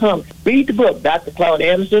 Powernomics.com. Read the book, Dr. Claude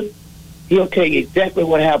Anderson. He'll tell you exactly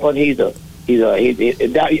what happened. Brother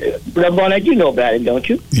Barnett, you know about him, don't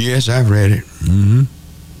you? Yes, I've read it. Mm-hmm.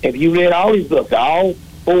 If you read all these books, all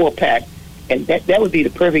 4 packed, and that would be the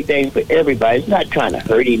perfect thing for everybody. It's not trying to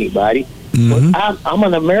hurt anybody. But I'm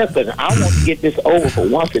an American. I want to get this over for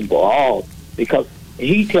once and for all, because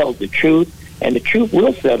he tells the truth, and the truth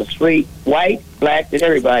will set us free, white, black, and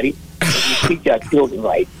everybody, if we teach our children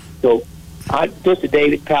right. So Mr.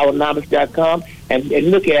 David, Powernomics.com, and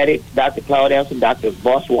look at it, Dr. Claude Anson, Dr.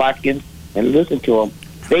 Voss Watkins, and listen to them.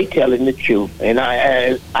 They telling the truth. And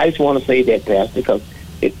I just want to say that, Pastor, because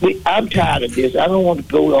I'm tired of this. I don't want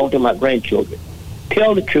to go on to my grandchildren.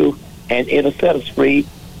 Tell the truth, and it'll set us free.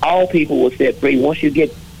 All people will set free. Once you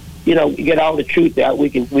get all the truth out, we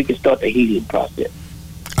can start the healing process.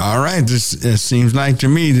 All right. It seems like to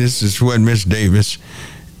me this is what Miss Davis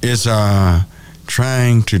is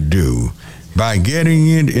trying to do. By getting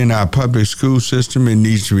it in our public school system, it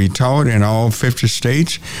needs to be taught in all 50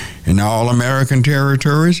 states, in all American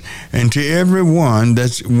territories, and to everyone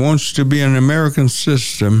that wants to be an American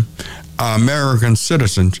citizen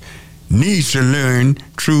needs to learn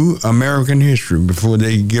true American history before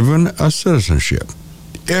they're given a citizenship.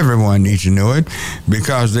 Everyone needs to know it,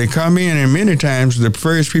 because they come in, and many times the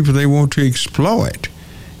first people they want to exploit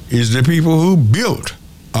is the people who built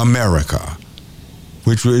America,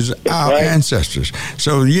 which was our ancestors.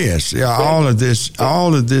 So yes, all of this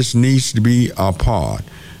needs to be a part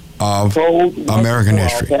of American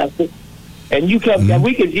history. And you come,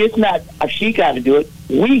 we can just not. She got to do it.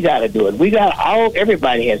 We got to do it.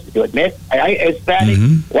 Everybody has to do it, man. Hispanic,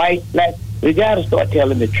 white, black. We got to start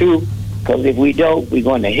telling the truth, because if we don't, we're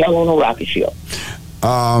going to hell on a rocket ship.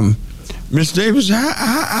 Ms. Davis,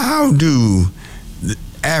 how do the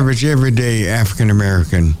average, everyday African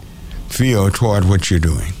American feel toward what you're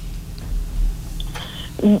doing?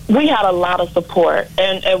 We had a lot of support,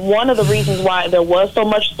 and one of the reasons why there was so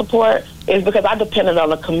much support is because I depended on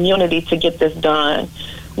the community to get this done.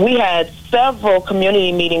 We had several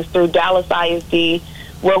community meetings through Dallas ISD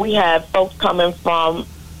where we had folks coming from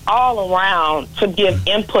all around to give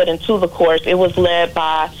input into the course. It was led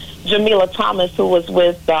by Jamila Thomas, who was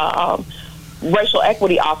with the Racial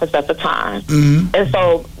Equity Office at the time. And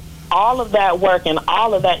so all of that work and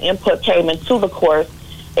all of that input came into the course.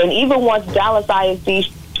 And even once Dallas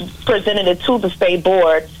ISD presented it to the state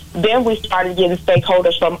board, then we started getting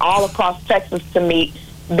stakeholders from all across Texas to meet.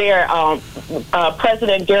 Their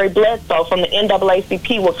President Gary Bledsoe from the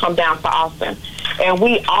NAACP will come down to Austin. And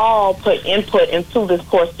we all put input into this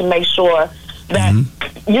course to make sure that,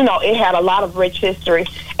 it had a lot of rich history.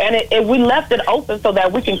 And we left it open so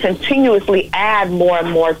that we can continuously add more and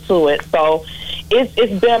more to it. So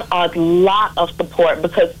it's been a lot of support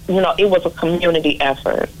because, it was a community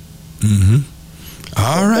effort.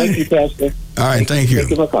 All right. Thank you, Pastor. All right, thank you.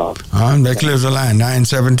 Thank you for calling. That clears the line,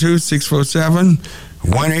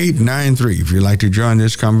 972-647-1893, if you'd like to join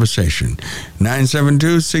this conversation.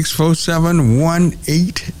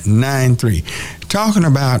 972-647-1893. Talking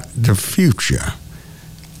about the future,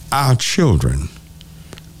 our children,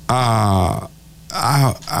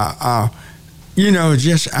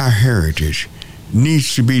 just our heritage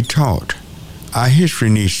needs to be taught. Our history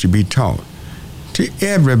needs to be taught to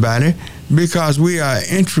everybody, because we are an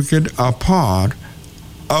intricate a part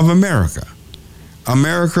of America.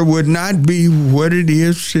 America would not be what it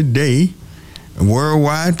is today, a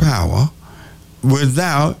worldwide power,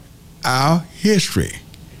 without our history.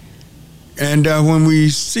 And when we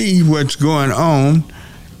see what's going on,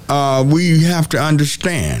 we have to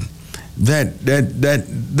understand that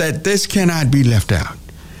this cannot be left out.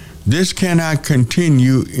 This cannot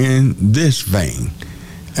continue in this vein.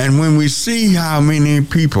 And when we see how many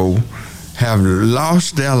people have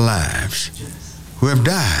lost their lives, who have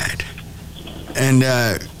died, and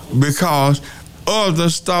because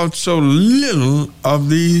others thought so little of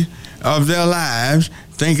their lives,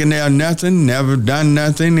 thinking they're nothing, never done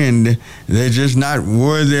nothing, and they're just not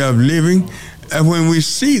worthy of living. And when we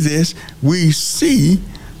see this, we see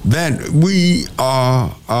that we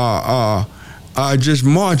are just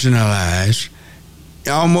marginalized,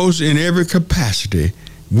 almost in every capacity.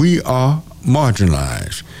 We are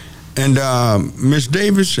marginalized. And Ms.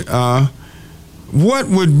 Davis, what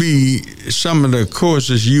would be some of the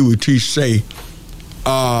courses you would teach? Say,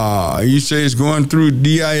 you say it's going through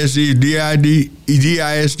DISD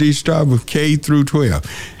start with K through 12.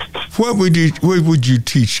 What would you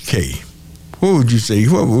teach K? What would you say?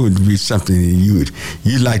 What would be something that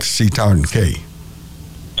you'd like to see taught in K?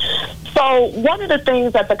 So one of the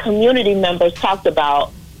things that the community members talked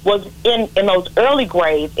about was in those early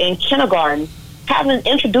grades, in kindergarten,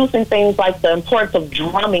 introducing things like the importance of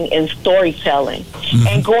drumming and storytelling,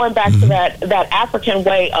 and going back to that African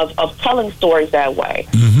way of telling stories that way,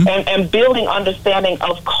 and building understanding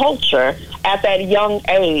of culture at that young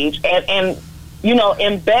age, and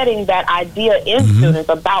embedding that idea in students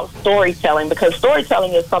about storytelling, because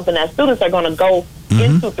storytelling is something that students are going to go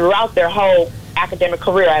into throughout their whole academic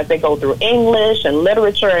career as they go through English and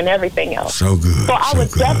literature and everything else. So good. So I would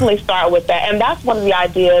definitely start with that, and that's one of the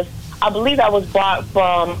ideas. I believe that was brought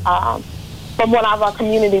from one of our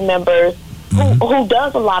community members who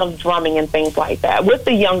does a lot of drumming and things like that with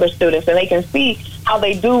the younger students, and they can see how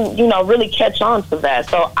they do, really catch on to that.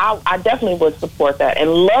 So I definitely would support that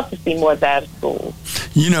and love to see more of that at school.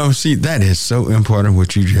 See, that is so important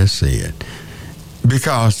what you just said,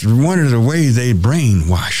 because one of the ways they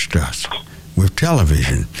brainwashed us with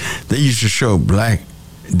television, they used to show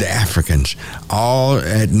the Africans all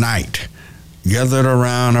at night gathered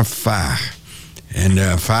around a fire, and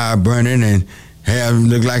the fire burning, and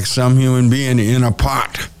look like some human being in a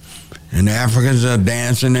pot, and the Africans are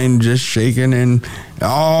dancing and just shaking and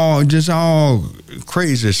all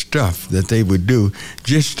crazy stuff that they would do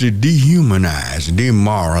just to dehumanize,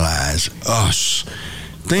 demoralize us,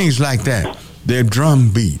 things like that. Their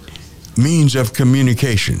drum beat, means of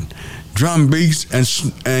communication. Drum beats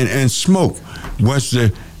and smoke was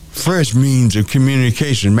the first means of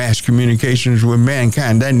communication, mass communications with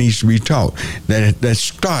mankind. That needs to be taught. That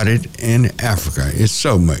started in Africa. It's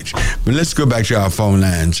so much. But let's go back to our phone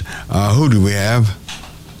lines. Who do we have?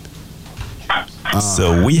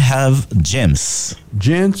 So we have James.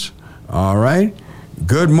 Gents, all right.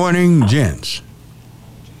 Good morning, gents.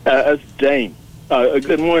 It's James.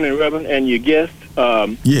 Good morning, Reverend, and your guest.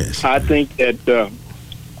 Yes. I think that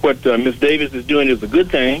what Ms. Davis is doing is a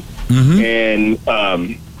good thing, and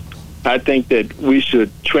I think that we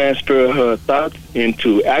should transfer her thoughts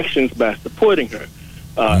into actions by supporting her.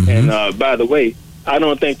 And by the way, I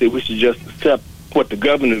don't think that we should just accept what the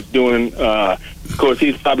governor's doing. Of course,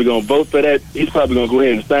 he's probably going to vote for that. He's probably going to go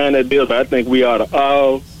ahead and sign that bill, but I think we ought to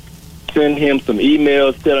all send him some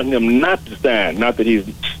emails telling him not to sign. Not that he's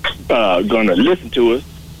going to listen to us,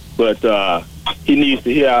 but he needs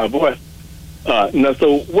to hear our voice. Now,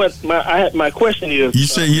 so what my question is... You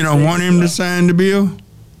say you don't want him to sign the bill?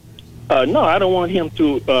 No, I don't want him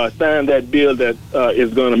to sign that bill that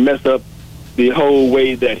is going to mess up the whole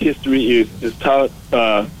way that history is taught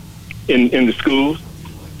in the schools.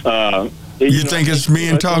 You think it's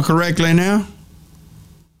being taught correctly now?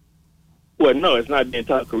 Well, no, it's not being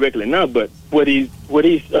taught correctly now, but what he's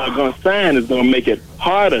going to sign is going to make it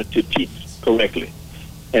harder to teach correctly.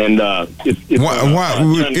 And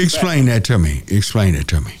why explain that to me. Explain it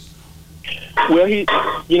to me. Well,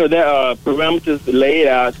 there are parameters laid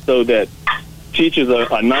out so that teachers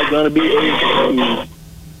are not going to be able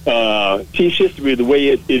to teach history the way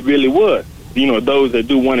it really was. Those that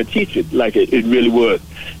do want to teach it like it really was.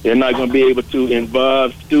 They're not going to be able to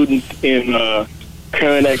involve students in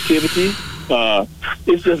current activities.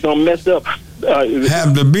 It's just going to mess up.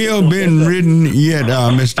 Have the bill been written yet,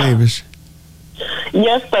 Ms. Davis?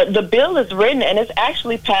 Yes, but the bill is written, and it's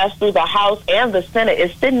actually passed through the House and the Senate.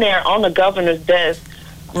 It's sitting there on the governor's desk,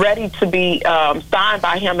 ready to be signed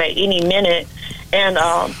by him at any minute. And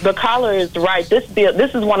the caller is right. This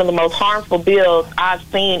is one of the most harmful bills I've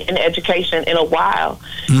seen in education in a while.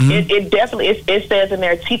 It definitely it says in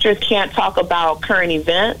there, teachers can't talk about current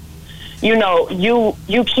events.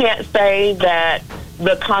 You can't say that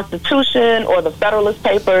the Constitution or the Federalist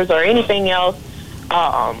Papers or anything else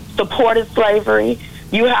supported slavery.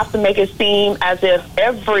 You have to make it seem as if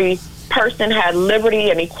every person had liberty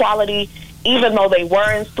and equality, even though they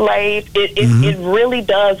were enslaved. It really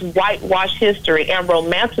does whitewash history and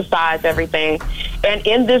romanticize everything. And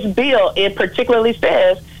in this bill, it particularly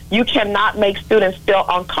says you cannot make students feel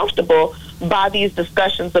uncomfortable by these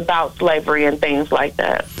discussions about slavery and things like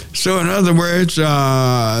that. So in other words,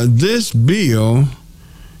 this bill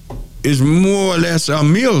is more or less a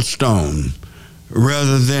millstone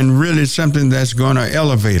rather than really something that's going to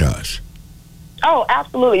elevate us. Oh,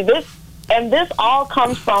 absolutely. This all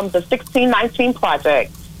comes from the 1619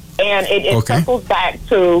 Project, and it circles back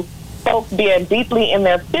to folks being deeply in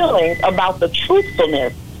their feelings about the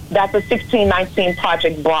truthfulness that the 1619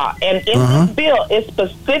 Project brought. And in this bill, it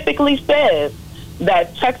specifically says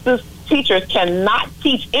that Texas teachers cannot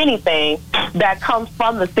teach anything that comes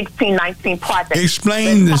from the 1619 Project.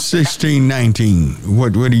 Explain the 1619.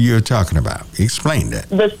 What are you talking about? Explain that.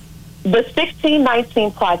 The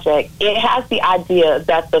 1619 Project, it has the idea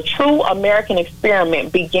that the true American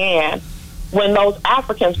experiment began when those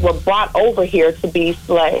Africans were brought over here to be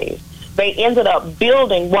slaves. They ended up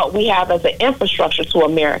building what we have as an infrastructure to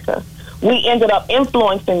America. We ended up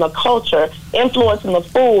influencing the culture, influencing the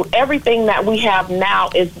food. Everything that we have now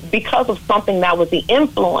is because of something that was the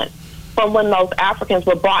influence from when those Africans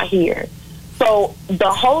were brought here. So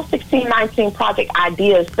the whole 1619 Project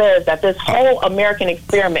idea says that this whole American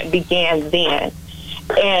experiment began then.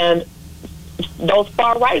 And those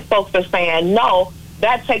far-right folks are saying, no,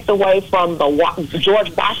 that takes away from the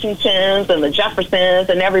George Washingtons and the Jeffersons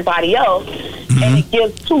and everybody else, and it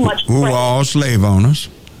gives too much credit. Who are all slave owners.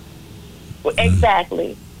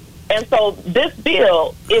 Exactly. And so this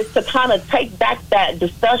bill is to kind of take back that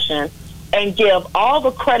discussion and give all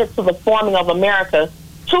the credit to the forming of America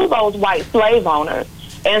to those white slave owners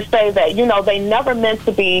and say that, you know, they never meant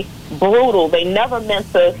to be brutal. They never meant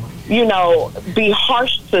to, you know, be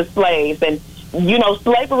harsh to slaves. And, you know,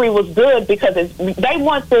 slavery was good because they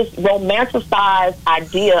want this romanticized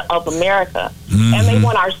idea of America. And they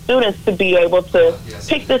want our students to be able to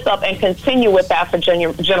pick this up and continue with that for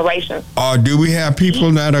generations. Do we have people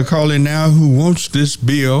that are calling now who wants this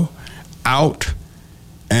bill out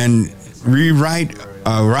and write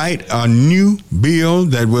a new bill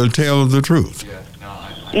that will tell the truth?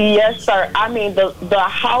 Yes, sir. I mean, the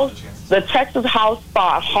Texas House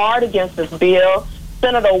fought hard against this bill.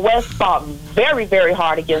 Senator West fought very, very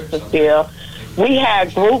hard against this bill. We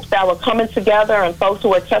had groups that were coming together and folks who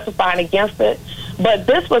were testifying against it. But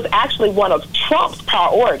this was actually one of Trump's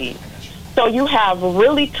priorities. So you have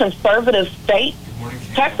really conservative states.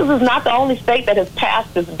 Texas is not the only state that has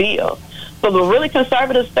passed this bill. So the really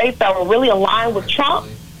conservative states that were really aligned with Trump,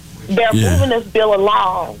 they're moving this bill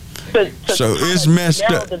along. So it's messed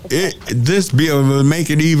up. This bill will make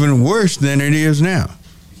it even worse than it is now.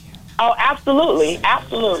 Oh, absolutely.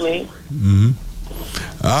 Absolutely.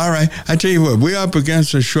 All right. I tell you what, we're up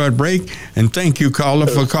against a short break, and thank you, caller,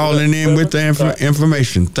 for calling in with the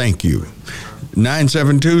information. Thank you.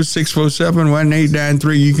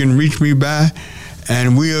 972-647-1893. You can reach me by,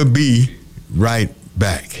 and we'll be right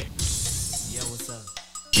back.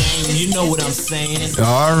 You know what I'm saying.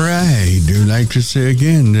 All right. Do like to say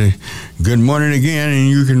again, good morning again, and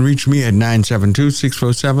you can reach me at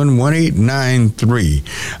 972-647-1893.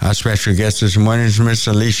 Our special guest this morning is Miss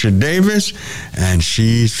Alicia Davis, and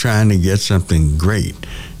she's trying to get something great.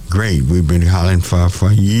 We've been calling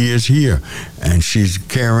for years here, and she's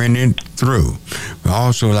carrying it through. We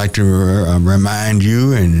also like to remind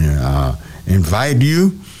you and invite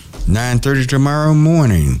you, 9:30 tomorrow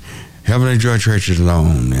morning, Heavenly Joy Church is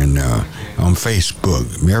alone, and on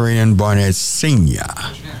Facebook, Marion Barnett Senior.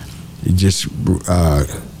 You just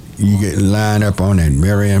you get lined up on that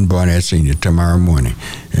Marion Barnett Senior tomorrow morning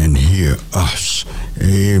and hear us.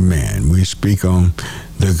 Amen. We speak on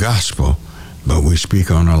the gospel, but we speak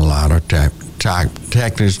on a lot of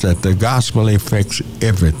tactics that the gospel affects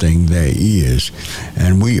everything there is,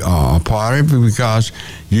 and we are a part of it because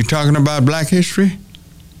you're talking about Black history.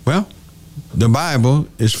 Well, the Bible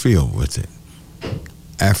is filled with it.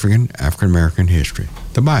 African-American history.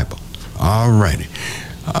 The Bible. All righty.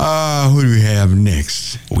 Who do we have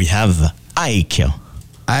next? We have Ike.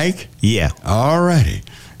 Ike? Yeah. All righty.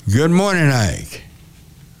 Good morning, Ike.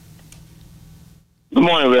 Good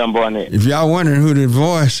morning, Reverend Barnett. If y'all wondering who the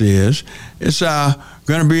voice is, it's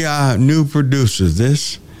going to be our new producer.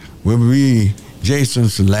 This will be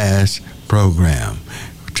Jason's last program.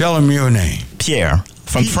 Tell him your name. Pierre.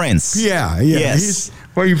 From France. Yeah. Yes.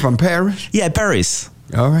 Where are you from, Paris? Yeah, Paris.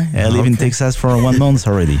 All right. I live in Texas for 1 month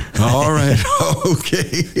already. All right.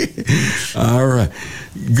 Okay. All right.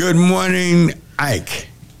 Good morning, Ike.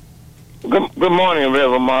 Good morning,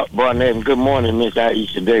 Reverend Barnett, and good morning, Miss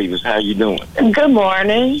Aisha Davis. How you doing? Good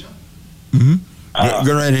morning.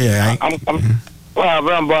 Go right here, Ike. Well,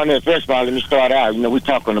 Reverend Barnett, first of all, let me start out. You know, we're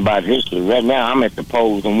talking about history. Right now, I'm at the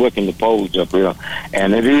polls. I'm working the polls up here,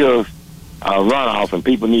 and it is runoff, and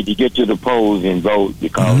people need to get to the polls and vote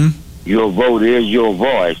because your vote is your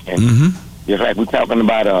voice. And just like we're talking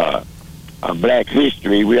about Black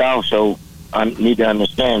history, we also need to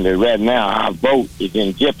understand that right now our vote is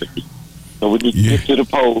in jeopardy. So we need to get to the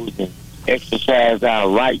polls and exercise our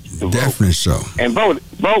right to vote. Definitely so. And vote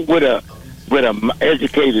with a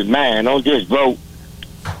educated mind. Don't just vote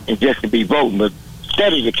and just to be voting, but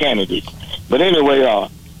study the candidates. But anyway,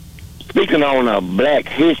 speaking on Black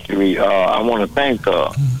history, I want to thank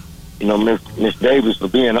Miss Davis for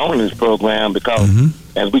being on this program because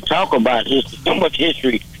as we talk about history, so much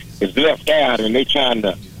history is left out, and they're trying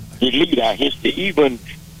to delete our history. Even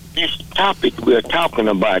this topic we're talking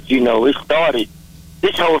about, you know, it started.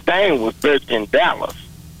 This whole thing was birthed in Dallas,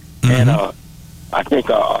 and I think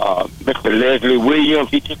Mr. Leslie Williams,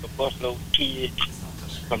 he took a busload of kids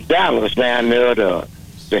from Dallas down there to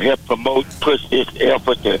help push this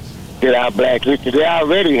effort to get our Black history. They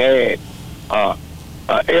already had an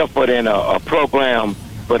effort and a program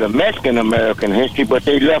for the Mexican American history, but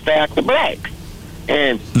they left out the Blacks.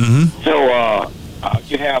 And so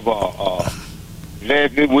you have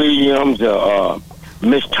Leslie Williams,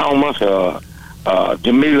 Miss Thomas,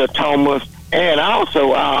 Jamila Thomas, and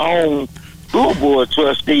also our own school board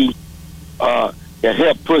trustee that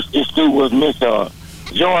helped push this through was Miss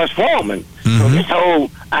George Foreman. So this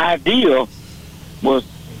whole idea was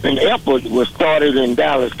an effort was started in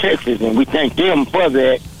Dallas, Texas, and we thank them for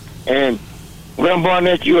that. And Reverend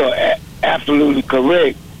Barnett, you are absolutely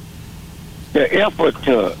correct. The effort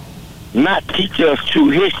to not teach us true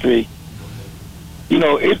history, you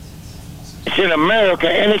know, it's in America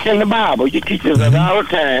and it's in the Bible. You teach us all the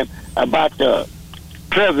time about the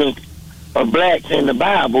presence of blacks in the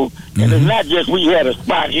Bible, and it's not just we had a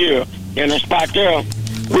spot here and a spot there.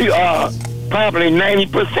 We are probably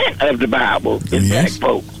 90% of the Bible is black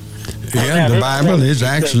folks. Yeah, the Bible is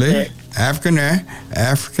actually African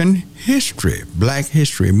history, black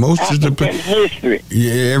history. Most of the history.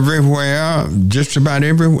 Yeah, everywhere, just about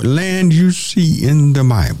every land you see in the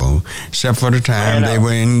Bible, except for the time they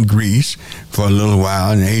were in Greece for a little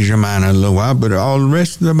while, in Asia Minor a little while, but all the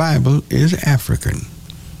rest of the Bible is African.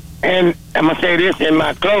 And I'm going to say this in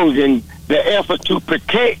my closing, the effort to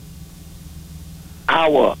protect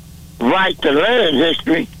our right to learn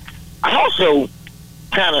history also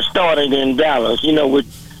kind of started in Dallas, you know, with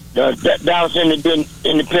the Dallas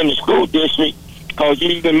Independent School District, because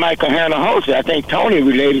even Michael Hannah-Hosey, I think Tony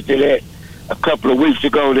related to that a couple of weeks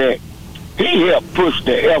ago, that he helped push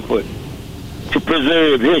the effort to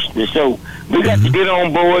preserve history. So we got to get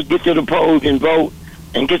on board, get to the polls and vote,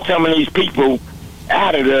 and get some of these people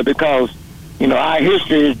out of there, because, you know, our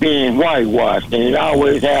history is being whitewashed, and it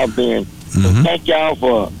always have been. So thank y'all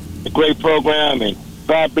for the great program, and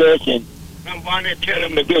God bless. And I'm going to tell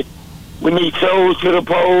them to get, we need souls to the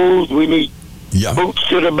polls, we need boots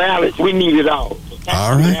to the ballots, we need it all. So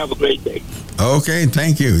all right. Have a great day. Okay,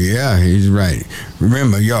 thank you. Yeah, he's right.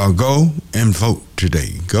 Remember, y'all, go and vote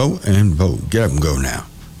today. Go and vote. Get up and go now.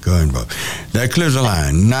 Go and vote. That clears the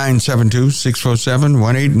line.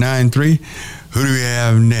 972-647-1893. Who do we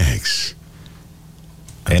have next?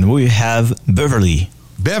 And we have Beverly.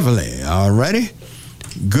 Beverly, all righty.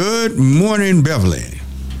 Good morning, Beverly.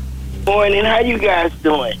 Morning. How you guys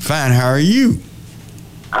doing? Fine. How are you?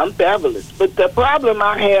 I'm fabulous. But the problem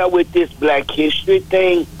I have with this Black History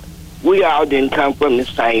thing, we all didn't come from the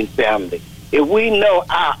same family. If we know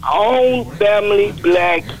our own family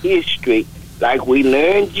Black history, like we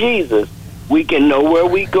learned Jesus, we can know where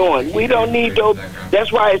we're going. We don't need those.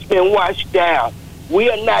 That's why it's been washed down. We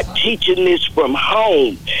are not teaching this from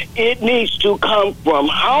home. It needs to come from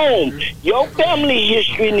home. Your family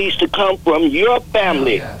history needs to come from your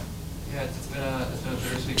family.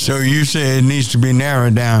 So you say it needs to be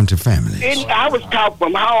narrowed down to families. I was taught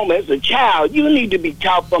from home as a child. You need to be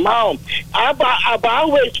taught from home. I've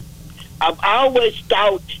always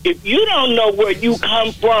thought if you don't know where you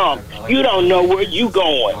come from, you don't know where you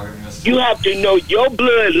going. You have to know your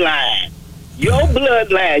bloodline. Your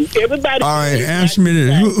bloodline. Everybody. All right, answer me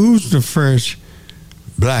this. Who's the first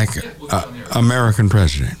Black American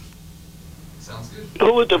president?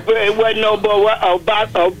 Who was the first? It wasn't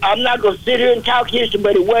Obama. I'm not going to sit here and talk history,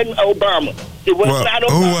 but it wasn't Obama. It was not Obama.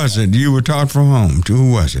 Who was it? You were taught from home.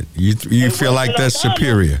 Who was it? You feel like that's Obama.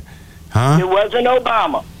 superior. Huh? It wasn't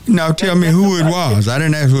Obama. Now tell me who it was. I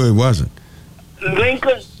didn't ask who it wasn't.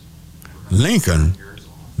 Lincoln. Lincoln?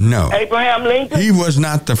 No. Abraham Lincoln? He was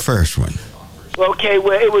not the first one. Okay,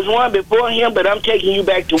 well, it was one before him, but I'm taking you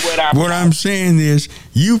back to what I'm saying is,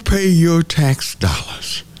 you pay your tax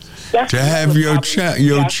dollars to have your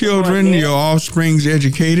children, your offsprings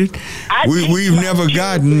educated. We've never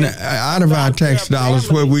gotten out of our tax dollars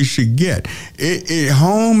what we should get.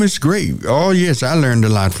 Home is great. Oh, yes, I learned a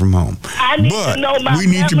lot from home. But we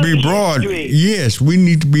need to be broad. Yes, we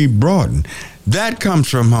need to be broadened. That comes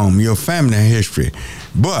from home, your family history.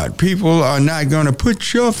 But people are not going to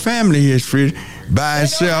put your family history by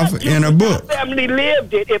itself in a book. If our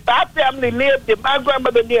family lived it, my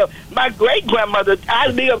grandmother lived, my great-grandmother, I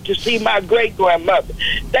lived to see my great-grandmother.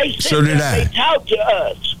 They talked to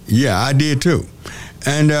us. Yeah, I did too.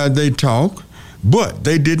 And they talk, but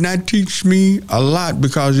they did not teach me a lot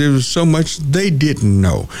because there was so much they didn't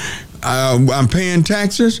know. I'm paying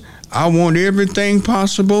taxes. I want everything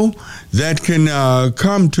possible that can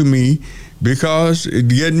come to me, because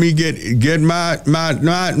get my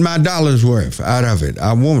dollar's worth out of it.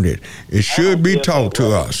 I want it. It should be taught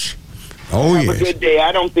to us. Oh, yes. Have a good day.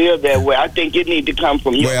 I don't feel that way. I think it needs to come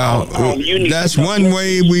from your home. That's one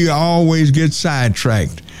way we always get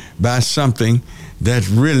sidetracked by something that's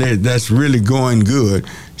really going good.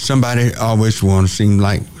 Somebody always wants to seem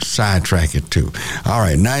like sidetrack it too. All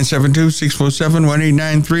right,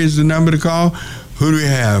 972-647-1893 is the number to call. Who do we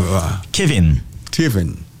have? Kevin.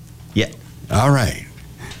 Tiffin. Yeah. All right.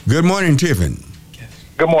 Good morning, Tiffin.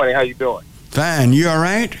 Good morning. How you doing? Fine. You all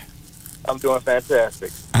right? I'm doing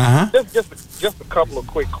fantastic. Uh-huh. Just a couple of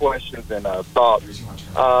quick questions and thoughts.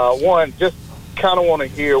 One, just kind of want to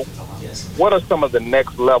hear what are some of the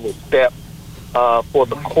next level steps for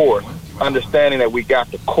the course, understanding that we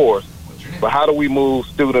got the course, but how do we move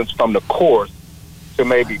students from the course to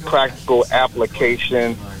maybe practical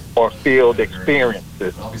application or field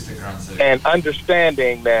experiences, and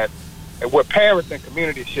understanding that what parents and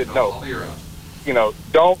communities should know,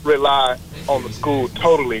 don't rely on the school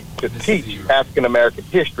totally to teach African American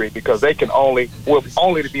history, because they will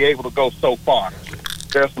only be able to go so far.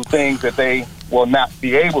 There are some things that they will not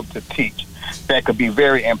be able to teach that could be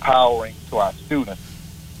very empowering to our students.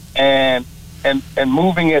 And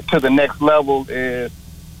moving it to the next level is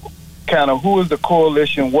kind of who is the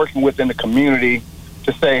coalition working within the community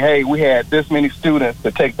to say, hey, we had this many students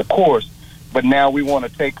to take the course, but now we want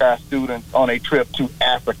to take our students on a trip to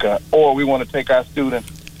Africa, or we want to take our students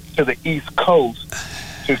to the East Coast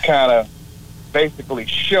to kind of basically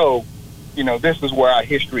show, this is where our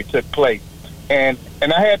history took place. And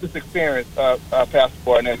I had this experience, Pastor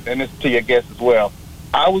Boyd, and this to your guest as well.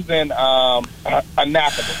 I was in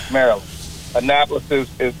Annapolis, Maryland. Annapolis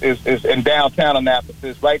is in downtown Annapolis,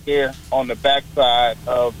 is right there on the backside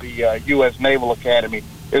of the U.S. Naval Academy,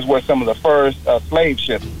 is where some of the first slave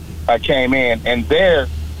ships came in. And there's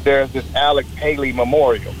this Alex Haley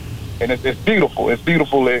Memorial. And it's beautiful. It's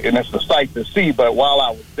beautiful, and it's a sight to see. But while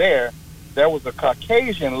I was there was a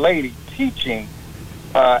Caucasian lady teaching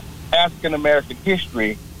African-American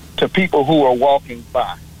history to people who were walking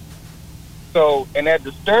by. So, and that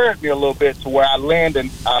disturbed me a little bit to where I landed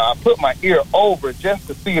and I put my ear over just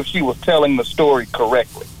to see if she was telling the story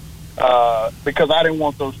correctly. Because I didn't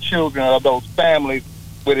want those children or those families,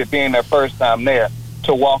 with it being their first time there,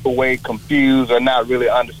 to walk away confused or not really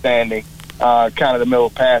understanding kind of the middle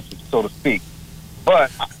passage, so to speak.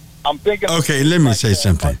 But I'm thinking... Okay, let me say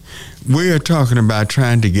something. We are talking about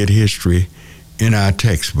trying to get history in our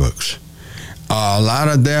textbooks. A lot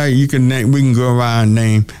of there, we can go around and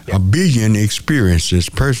name a billion experiences,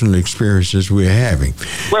 personal experiences we're having.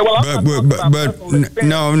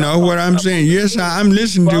 No, what I'm saying, yes, I'm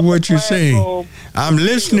listening to what you're saying. I'm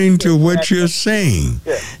listening to what you're saying.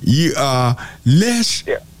 Let's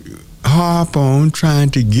harp on trying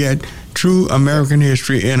to get true American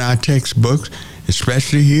history in our textbooks,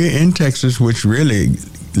 especially here in Texas, which really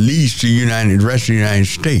leads to the rest of the United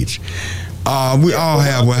States. We all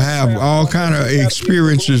have all kind of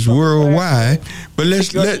experiences worldwide, but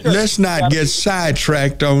let's not get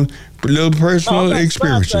sidetracked on little personal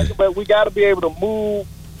experiences. But we got to be able to move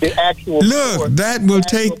the actual. Look,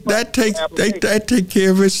 that take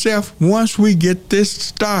care of itself once we get this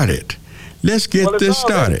started. Let's get this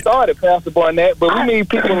started. Pastor Barnett, but we need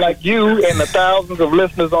people like you and the thousands of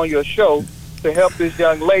listeners on your show to help this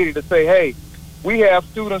young lady to say, hey, we have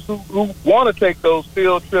students who want to take those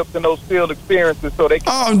field trips and those field experiences so they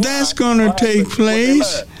can... Oh, that's going to take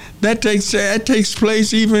place. That takes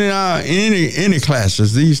place even in any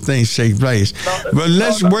classes. These things take place. But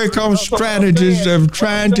let's work on strategies of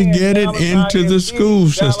trying to get it into the school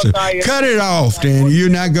system. Cut it off, then. You're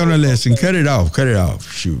not going to listen. Cut it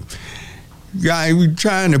off. Shoot. Guy, we're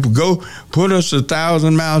trying to put us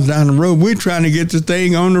 1,000 miles down the road. We're trying to get the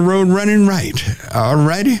thing on the road running right. All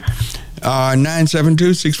righty?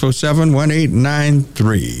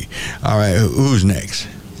 972-647-1893. All right, who's next?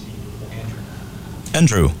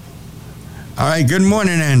 Andrew. All right, good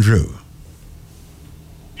morning, Andrew.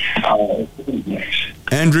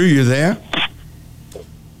 Andrew, you there?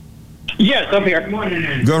 Yes, I'm here.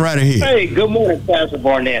 Go right ahead. Hey, good morning, Pastor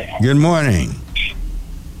Barnett. Good morning.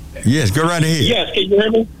 Yes, go right ahead. Yes, can you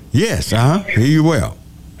hear me? Yes, hear you well.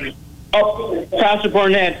 Oh, Pastor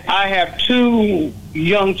Barnett, I have two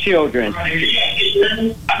young children.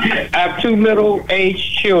 I have two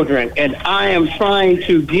middle-aged children, and I am trying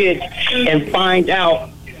to get and find out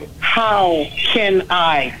how can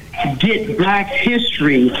I get Black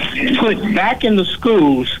history put back in the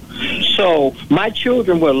schools so my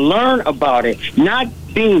children will learn about it, not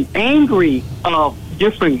being angry of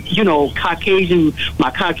different,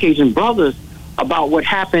 my Caucasian brothers about what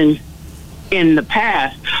happened in the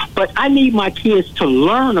past, but I need my kids to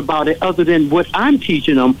learn about it other than what I'm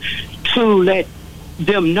teaching them, to let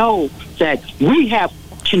them know that we have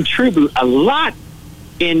contributed a lot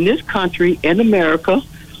in this country, in America.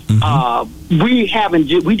 Mm-hmm. We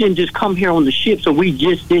didn't just come here on the ships, or we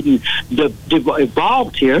just didn't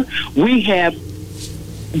evolve here. We have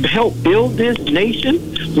helped build this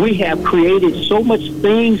nation. We have created so much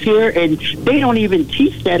things here, and they don't even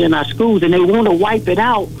teach that in our schools, and they want to wipe it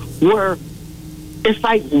out where it's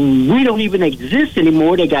like we don't even exist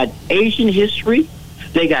anymore. They got Asian history,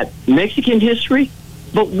 they got Mexican history,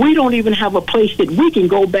 but we don't even have a place that we can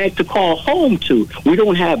go back to call home to. We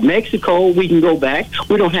don't have Mexico we can go back.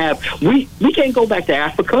 We don't have, we can't go back to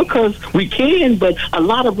Africa because we can, but a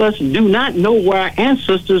lot of us do not know where our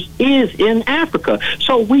ancestors is in Africa.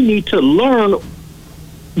 So we need to learn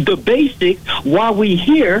the basics while we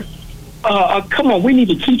here. Come on, we need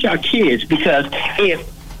to teach our kids, because if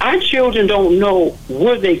our children don't know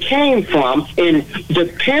where they came from, and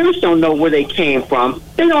the parents don't know where they came from,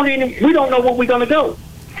 we don't know where we're going to go.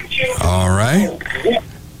 All right.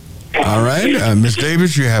 All right. Ms.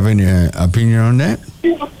 Davis, you have any opinion on that?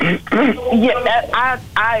 Yeah,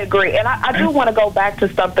 I agree. And I do want to go back to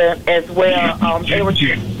something as well. He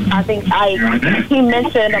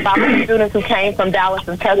mentioned about the students who came from Dallas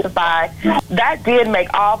and testified. That did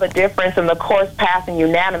make all the difference in the course passing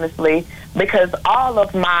unanimously, because all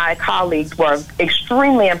of my colleagues were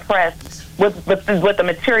extremely impressed with the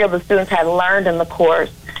material the students had learned in the course.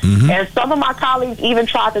 Mm-hmm. And some of my colleagues even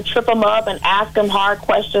tried to trip them up and ask them hard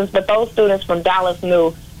questions, but those students from Dallas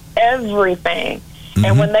knew everything. Mm-hmm.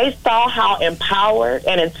 And when they saw how empowered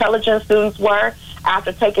and intelligent students were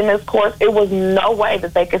after taking this course, it was no way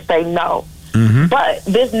that they could say no. Mm-hmm. But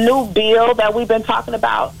this new bill that we've been talking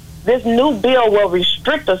about, this new bill will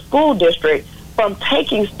restrict a school district from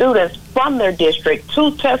taking students from their district to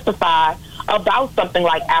testify about something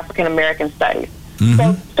like African American studies.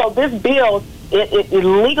 Mm-hmm. So this bill, it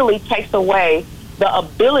legally takes away the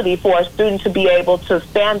ability for a student to be able to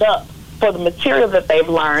stand up for the material that they've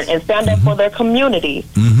learned and stand up for their communities,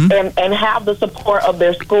 and have the support of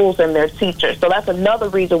their schools and their teachers. So that's another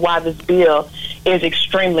reason why this bill is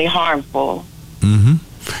extremely harmful. Mm-hmm.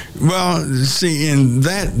 Well, see, and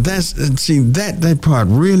that part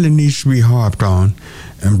really needs to be harped on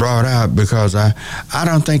and brought out, because I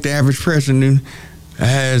don't think the average person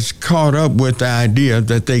has caught up with the idea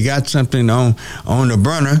that they got something on the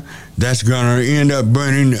burner that's going to end up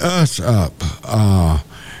burning us up.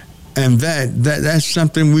 And that's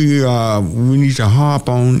something we need to harp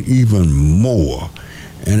on even more.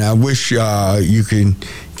 And I wish you can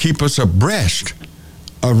keep us abreast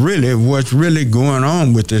of really what's really going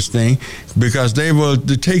on with this thing, because they will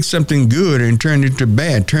take something good and turn it to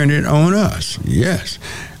bad, turn it on us. Yes,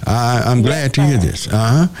 I'm glad to hear this.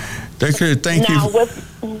 Thank you.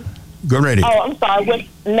 Go right ahead. Oh, I'm sorry. With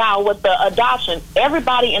the adoption,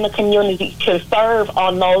 everybody in the community can serve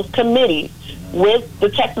on those committees with the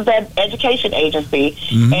Texas Education Agency,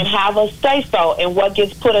 and have a say-so in what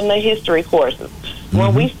gets put in the history courses.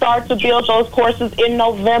 When we start to build those courses in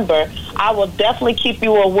November, I will definitely keep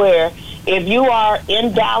you aware. If you are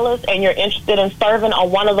in Dallas and you're interested in serving on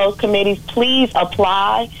one of those committees, please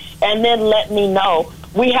apply and then let me know.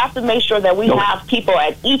 We have to make sure that we have people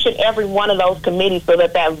at each and every one of those committees so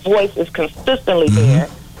that voice is consistently there.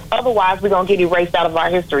 Otherwise, we're going to get erased out of our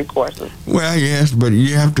history courses. Well, yes, but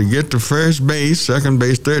you have to get to first base, second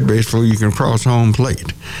base, third base before you can cross home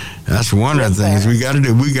plate. That's one of the things we got to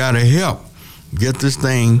do. We got to help get this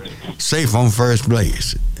thing safe on first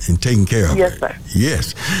base and taken care of. Yes, sir.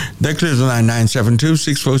 Yes. That clears the line,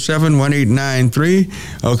 972-647-1893.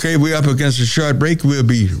 Okay, we're up against a short break. We'll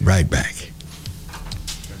be right back.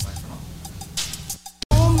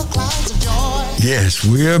 Yes,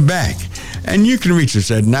 we're back. And you can reach us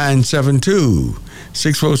at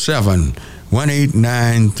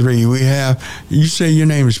 972-647-1893. We have, you say your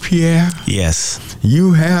name is Pierre? Yes.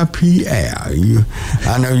 You have Pierre.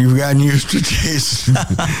 I know you've gotten used to this.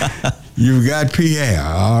 You've got Pierre.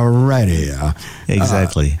 All righty.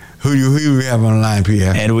 Exactly. Who do we have on the line,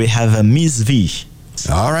 Pierre? And we have Miss V.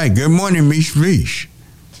 All right. Good morning, Miss V.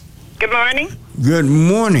 Good morning. Good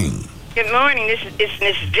morning. Good morning. This is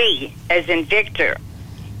Miss V, as in Victor.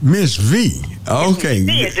 Miss V. Okay.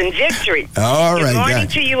 V as in victory. All right. Good morning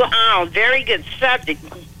to you all. Very good subject,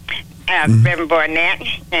 Reverend Barnett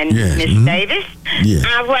and Miss Davis.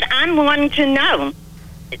 Yeah. What I'm wanting to know,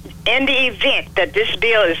 in the event that this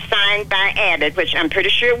bill is signed by ADIT, which I'm pretty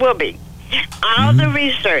sure it will be, all the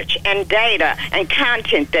research and data and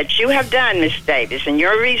content that you have done, Miss Davis, and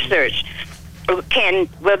your research, will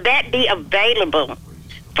that be available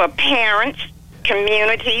for parents,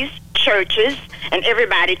 communities, churches, and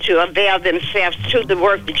everybody to avail themselves to the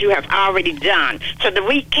work that you have already done, so that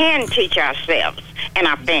we can teach ourselves and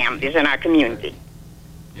our families and our community?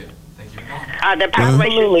 The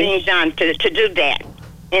preparation being done to do that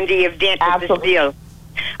in the event of this bill.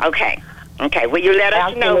 Okay. Will you let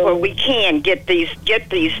us know where we can get these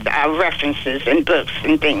references and books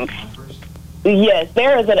and things? Yes,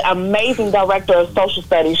 there is an amazing director of social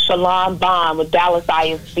studies, Shalon Bond, with Dallas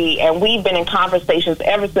ISD, and we've been in conversations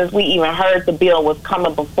ever since we even heard the bill was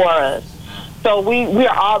coming before us. So we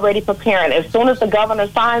are already preparing. As soon as the governor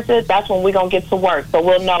signs it, that's when we're going to get to work. So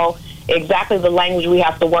we'll know exactly the language we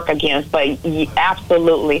have to work against. But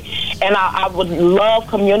absolutely. And I would love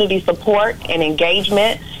community support and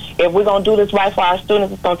engagement. If we're going to do this right for our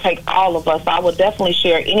students, it's going to take all of us. I would definitely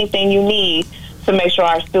share anything you need to make sure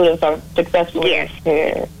our students are successfully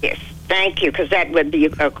prepared. Yes, thank you, because that would be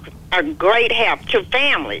a great help to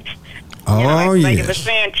families. Oh, like yes. I was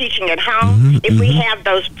saying, teaching at home, if we have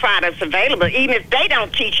those products available, even if they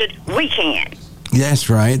don't teach it, we can. That's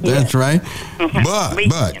right. That's right.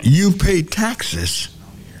 But you pay taxes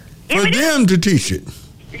for them to teach it.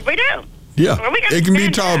 We do. Yeah. Well, we gotta it can be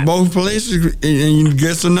spend taught time. both places, and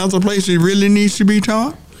guess another place it really needs to be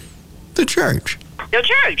taught? The church. The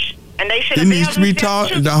church. And they should It needs to be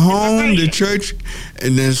taught. The home, the church,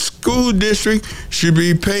 and the school district should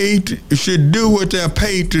be paid, should do what they're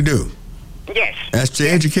paid to do. Yes. That's to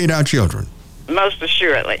educate our children. Most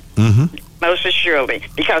assuredly. Mm-hmm. Most assuredly.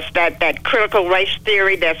 Because that critical race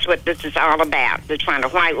theory, that's what this is all about. They're trying to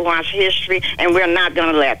whitewash history, and we're not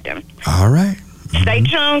going to let them. All right. Stay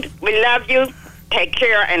tuned. We love you. Take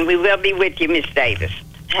care, and we will be with you, Miss Davis.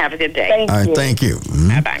 Have a good day. All right, thank you.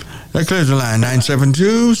 Bye-bye. That clears the line,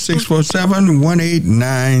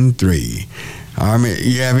 972-647-1893.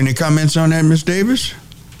 You have any comments on that, Miss Davis?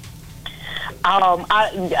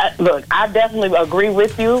 Look, I definitely agree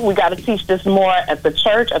with you. We got to teach this more at the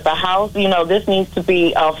church, at the house. You know, this needs to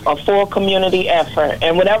be a full community effort.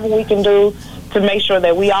 And whatever we can do to make sure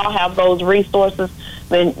that we all have those resources,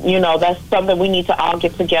 then, you know, that's something we need to all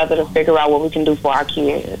get together to figure out what we can do for our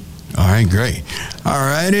kids. All right, great. All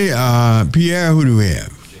righty. Pierre, who do we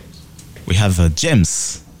have? We have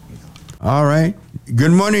James. All right.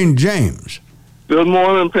 Good morning, James. Good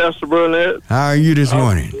morning, Pastor Burnett. How are you this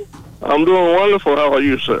morning? I'm doing wonderful. How are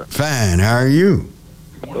you, sir? Fine. How are you?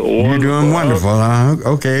 You're doing wonderful.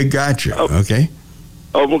 Okay, gotcha. Okay.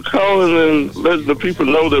 I'm calling and letting the people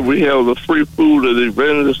know that we have the free food at the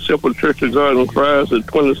Evangelist Temple Church of God in Christ at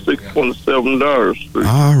 2627 Dyer Street.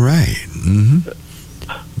 All right. Mm-hmm.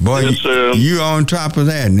 Boy, yes, sir. You on top of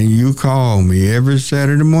that, and you call me every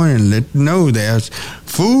Saturday morning and let me know there's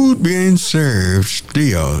food being served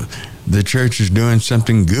still. The church is doing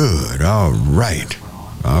something good. All right.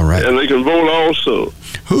 All right. And they can vote also.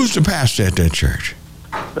 Who's the pastor at that church?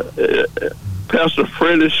 Pastor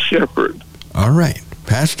Freddie Shepherd. All right.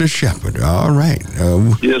 Pastor Shepherd. All right.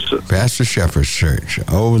 Yes, sir. Pastor Shepherd's church.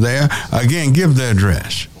 Over there. Again, give the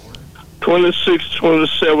address.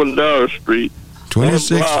 2627 Dyer Street.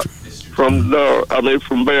 26 from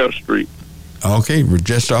Bear Street. Okay, we're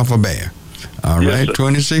just off of Bear. All right,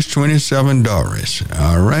 2627 Doris.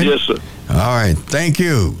 All right. Yes, sir. All right. Thank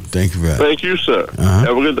you. Thank you for that. Thank you, sir.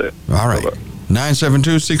 Have a good day. All right.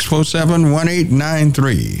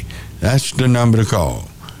 972-647-1893. That's the number to call.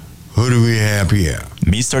 Who do we have here?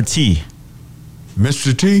 Mr. T.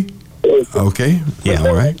 Mr. T? Okay. Yeah.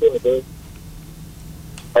 All right.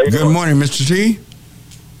 Good morning, Mr. T.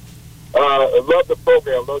 Love the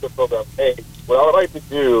program. Hey, what I would like to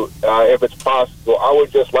do, if it's possible, I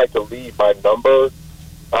would just like to leave my number.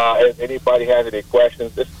 If anybody has any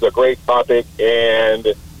questions, this is a great topic, and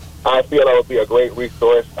I feel that would be a great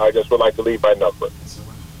resource. I just would like to leave my number.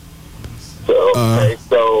 So,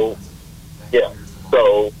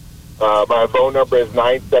 my phone number is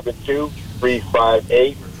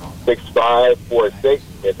 972-358-6546.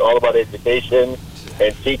 It's all about education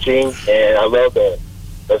and teaching, and I love the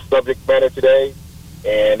subject matter today.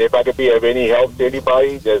 And if I could be of any help to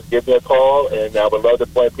anybody, just give me a call, and I would love to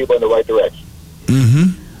point people in the right direction.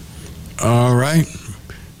 Mm-hmm. All right.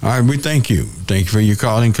 All right, we thank you. Thank you for your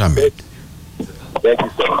call and comment. Thank you,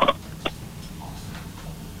 sir.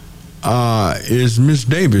 Is Miss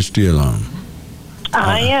Davis still on?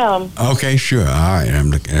 I am. Okay, sure. All right, I'm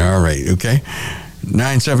looking. All right, okay.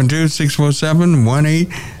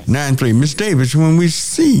 972-647-1893. Miss Davis, when we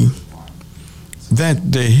see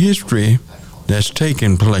that the history that's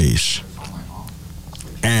taken place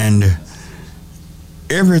and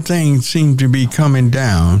everything seemed to be coming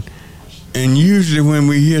down, and usually when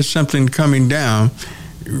we hear something coming down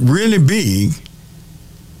really big,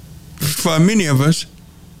 for many of us,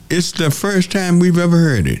 it's the first time we've ever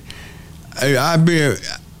heard it.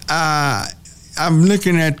 I'm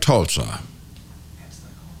looking at Tulsa.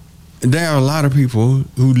 There are a lot of people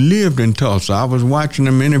who lived in Tulsa. I was watching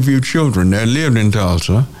them interview children that lived in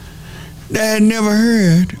Tulsa. They had never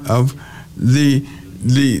heard of the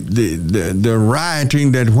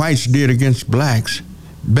rioting that whites did against blacks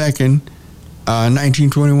back in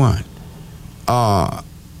 1921.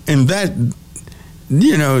 and that,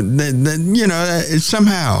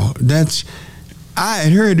 somehow that's, I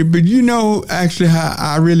had heard it, but actually how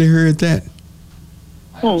I really heard that?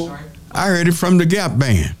 I heard it from the Gap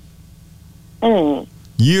Band.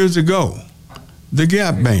 Years ago. The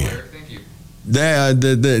Gap Band.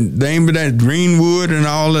 The name of that Greenwood and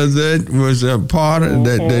all of that was a part of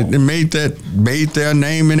that. They made their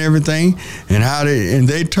name and everything, and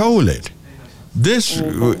they told it. This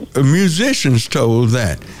musicians told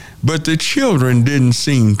that, but the children didn't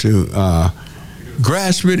seem to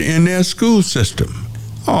grasp it in their school system.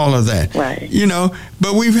 All of that, right?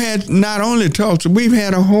 But we've had not only Tulsa, we've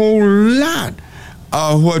had a whole lot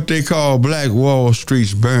of what they call Black Wall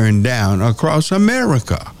Streets burned down across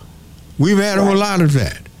America. We've had a whole lot of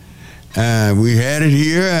that. We had it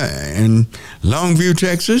here in Longview,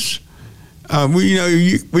 Texas. We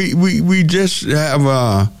just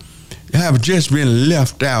have just been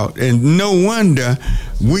left out, and no wonder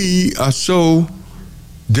we are so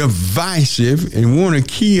divisive and want to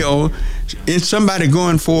kill. It's somebody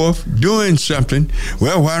going forth doing something.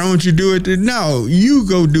 Well, why don't you do it? No, you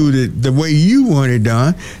go do it the way you want it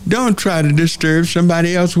done. Don't try to disturb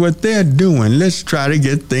somebody else what they're doing. Let's try to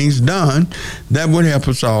get things done that would help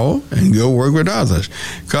us all and go work with others.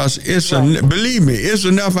 Because believe me, it's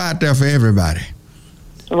enough out there for everybody.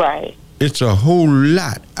 Right. It's a whole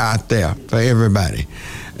lot out there for everybody.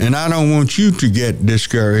 And I don't want you to get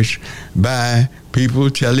discouraged by people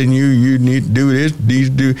telling you need to do this,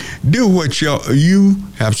 do what you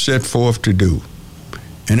have set forth to do.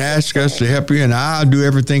 And ask us to help you, and I'll do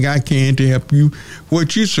everything I can to help you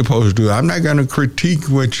what you're supposed to do. I'm not going to critique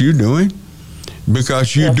what you're doing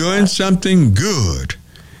because you're doing something good.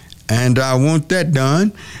 And I want that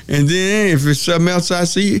done. And then if it's something else I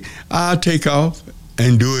see, I'll take off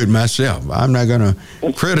and do it myself. I'm not going to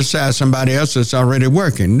criticize somebody else that's already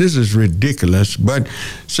working. This is ridiculous, but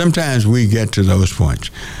sometimes we get to those points.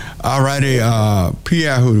 All righty,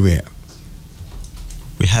 Pierre, who do we have?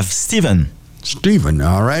 We have Stephen. Stephen,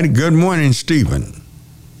 all righty. Good morning, Stephen.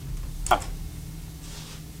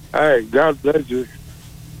 Hey, God bless you.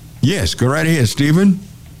 Yes, go right ahead, Stephen.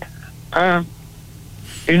 I'm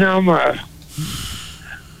Indian,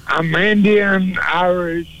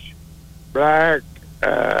 Irish, black.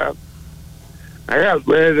 I got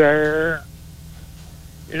red hair.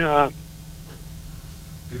 Good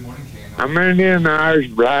morning, Ken. I'm Indian, Irish,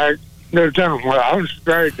 black. They're telling me, well, I'm a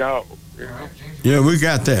straight dog. Yeah, we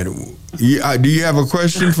got that. Do you have a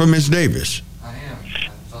question for Miss Davis? I am. I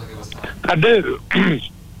felt like it was time. I do.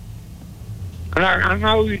 And I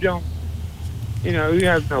know you don't, you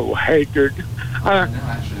have no hatred. It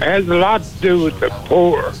has a lot to do with the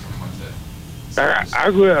poor. I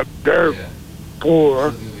grew up dirt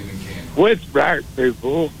poor with black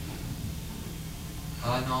people.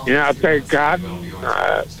 I played cotton.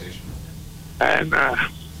 And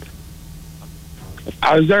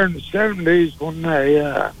I was there in the 70s when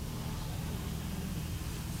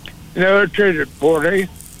they were treated poorly.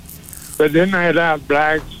 But then they allowed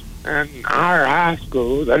blacks in our high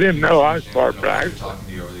schools. I didn't know I was part black.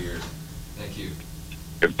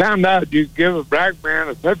 They found out you give a black man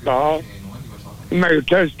a football, you make a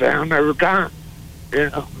touchdown every time.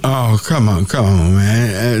 Oh, come on,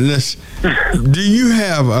 man. Do you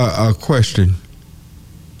have a question?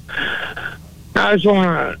 I just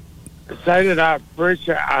want to say that I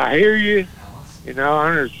appreciate. I hear you. I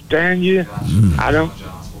understand you. I don't.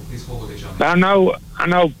 I know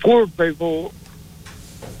poor people.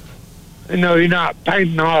 You're not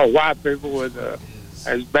painting all white people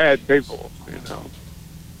as bad people.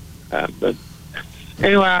 But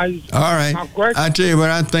anyway, all right. I tell you what,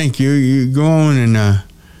 I thank you. You go on and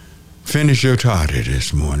finish your toddy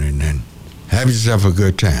this morning and have yourself a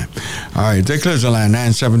good time. All right, they close the line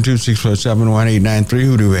 972-647-1893.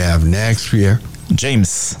 Who do we have next here?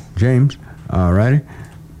 James. James. All righty.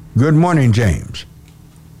 Good morning, James.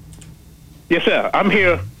 Yes, sir. I'm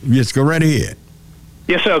here. Yes, go right ahead.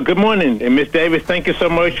 Yes, sir. Good morning. And Miss Davis, thank you so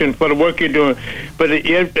much and for the work you're doing. But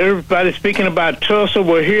everybody's speaking about Tulsa.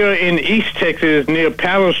 We're here in East Texas near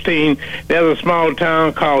Palestine. There's a small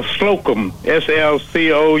town called Slocum,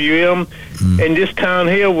 Slcoum. And this town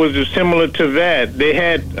here was similar to that. They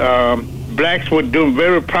had blacks were doing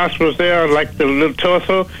very prosperous there, like the little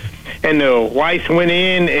Tulsa. And the whites went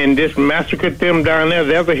in and just massacred them down there.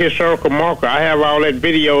 There's a historical marker. I have all that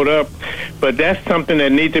videoed up, but that's something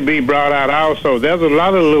that needs to be brought out also. There's a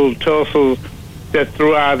lot of little Tulsas that's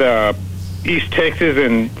throughout East Texas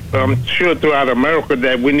and I'm sure throughout America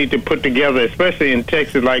that we need to put together, especially in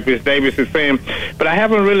Texas, like Miss Davis is saying. But I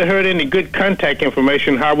haven't really heard any good contact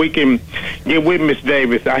information how we can get with Miss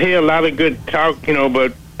Davis. I hear a lot of good talk,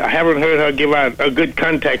 but I haven't heard her give out a good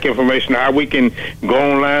contact information, how we can go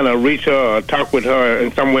online or reach her or talk with her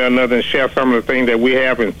in some way or another and share some of the things that we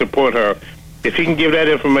have and support her. If she can give that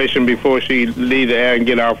information before she leaves the air and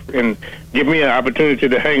get off, and give me an opportunity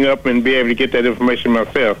to hang up and be able to get that information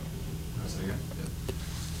myself.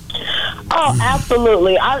 Oh,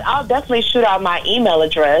 absolutely. I'll definitely shoot out my email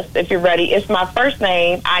address if you're ready. It's my first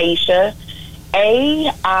name, Aisha,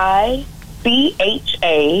 AICHA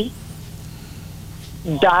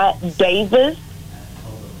 .Davis.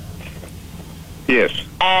 Yes.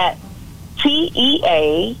 At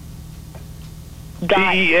TEA.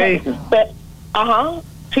 TEA.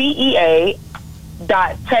 TEA.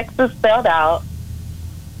 Texas spelled out.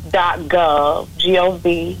 .gov.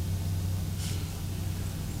 GOV.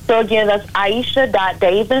 So again, that's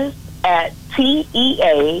Aisha.Davis at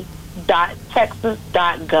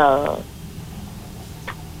TEA.Texas.gov.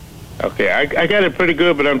 Okay, I got it pretty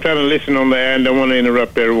good, but I'm trying to listen on the air and don't want to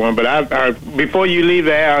interrupt everyone. But I before you leave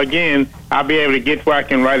the air again, I'll be able to get where I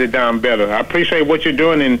can write it down better. I appreciate what you're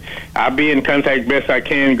doing, and I'll be in contact best I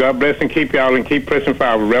can. God bless and keep y'all, and keep pressing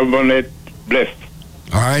forward. Reverend Burnett, blessed.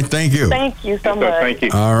 All right, thank you. Thank you so much. Thank you.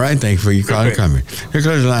 All right, thank you for your call and coming. Here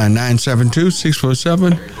goes the line,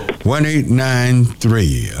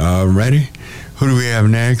 972-647-1893. Ready? Who do we have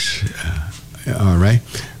next? All right.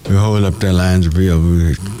 We hold up their lines of bill.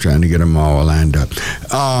 We're trying to get them all lined up.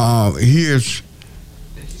 Here's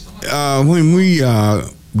when we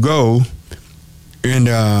go, and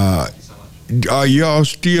are y'all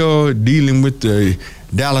still dealing with the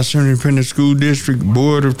Dallas Independent School District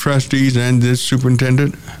Board of Trustees and the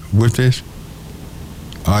superintendent with this?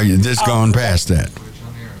 Are you this gone past that?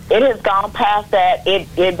 It has gone past that.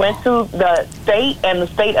 It went to the state, and the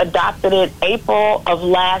state adopted it April of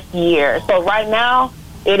last year. So right now,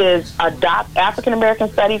 it is African American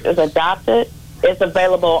Studies is adopted. It's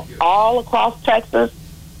available all across Texas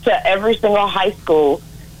to every single high school.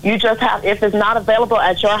 You just have, if it's not available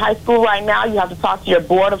at your high school right now, you have to talk to your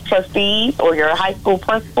board of trustees or your high school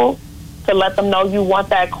principal to let them know you want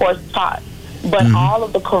that course taught. But all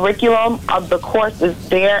of the curriculum of the course is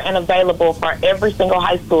there and available for every single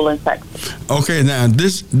high school in Texas. Okay, now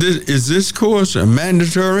this is this course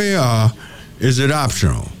mandatory or is it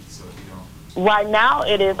optional? Right now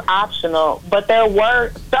it is optional, but there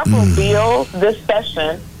were several bills this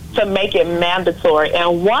session to make it mandatory,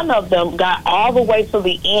 and one of them got all the way to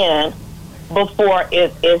the end before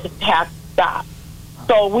it has stopped.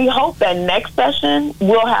 So we hope that next session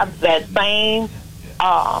we'll have that same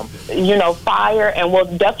fire, and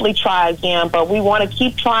we'll definitely try again, but we want to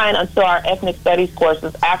keep trying until our ethnic studies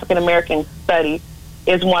courses, African American studies,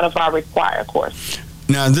 is one of our required courses.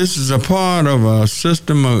 Now, this is a part of a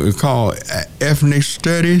system called ethnic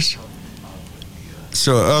studies.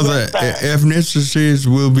 So other ethnicities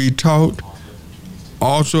will be taught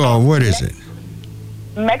also, or what is it?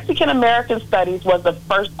 Mexican American Studies was the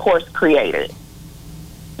first course created.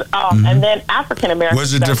 And then African American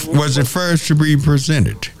Studies. Was it first to be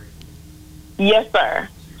presented? Yes, sir.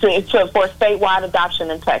 For statewide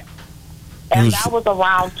adoption in Texas. And that was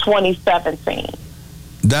around 2017.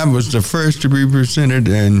 That was the first to be presented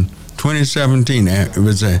in 2017. It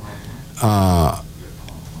was a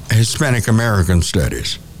Hispanic American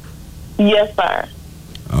Studies. Yes, sir.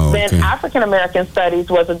 Oh, okay. Then African American Studies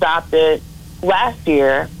was adopted last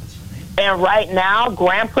year. And right now,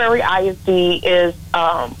 Grand Prairie ISD is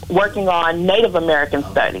working on Native American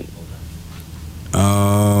Studies.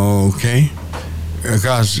 Okay.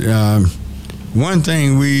 Because one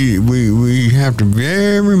thing we have to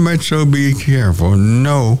very much so be careful,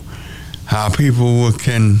 know how people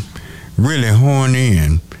can really horn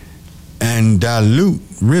in and dilute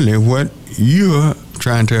really what you're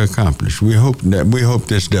trying to accomplish. We hope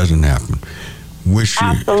this doesn't happen.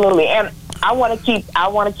 Absolutely. And I want to keep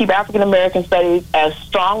African American Studies as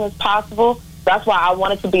strong as possible. That's why I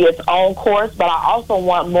want it to be its own course, but I also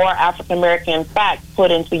want more African American facts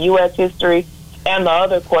put into U.S. history and the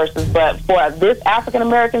other courses. But for this African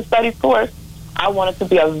American Studies course, I want it to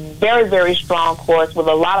be a very, very strong course with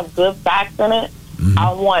a lot of good facts in it.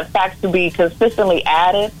 I want facts to be consistently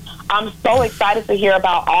added. I'm so excited to hear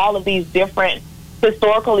about all of these different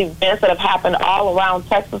historical events that have happened all around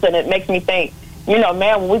Texas, and it makes me think,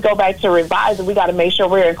 when we go back to revise it, we got to make sure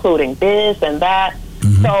we're including this and that.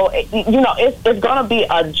 So, it's going to be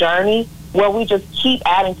a journey where we just keep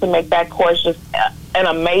adding to make that course just an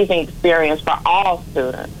amazing experience for all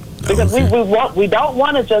students. Because we don't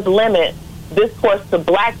want to just limit this course to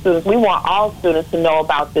black students. We want all students to know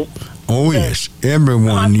about this. Oh, yes.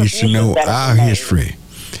 Everyone needs to know our history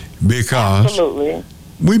because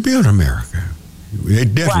we built America. They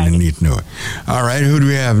definitely need to know it. All right, who do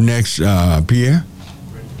we have next, Pierre?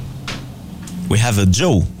 We have a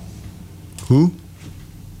Joe. Who?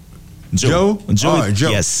 Joe. Joe? Joe.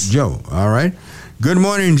 Yes. Joe. All right. Good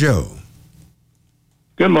morning, Joe.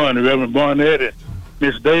 Good morning, Reverend Barnett and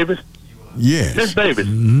Miss Davis. Yes. Miss Davis.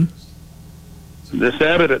 Mm-hmm. This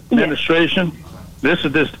Abbott administration, this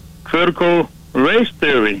is this critical race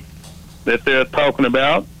theory that they're talking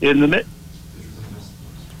about, isn't it?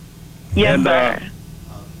 Yes, and, sir.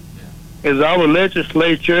 Is our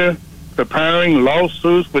legislature preparing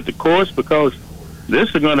lawsuits with the courts? Because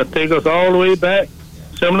this is going to take us all the way back,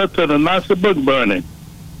 similar to the Nazi book burning.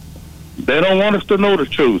 They don't want us to know the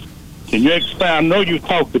truth. Can you explain? I know you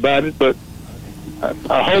talked about it, but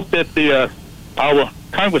I hope that our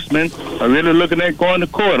congressmen are really looking at going to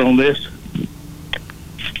court on this.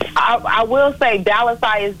 I will say Dallas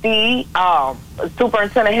ISD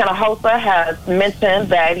Superintendent Hinojosa has mentioned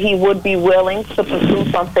that he would be willing to pursue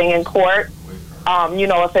something in court.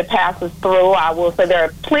 If it passes through, I will say there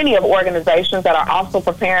are plenty of organizations that are also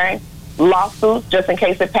preparing lawsuits just in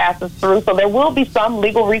case it passes through. So there will be some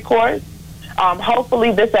legal recourse.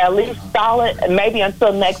 Hopefully this at least solid, maybe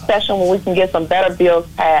until next session when we can get some better bills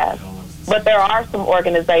passed. But there are some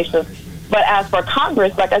organizations. But as for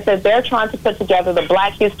Congress, like I said, they're trying to put together the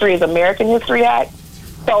Black History is American History Act.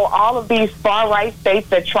 So all of these far-right states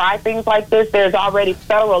that try things like this, there's already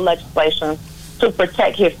federal legislation to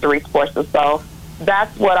protect history courses. So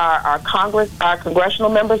that's what our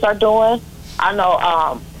congressional members are doing. I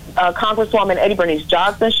know Congresswoman Eddie Bernice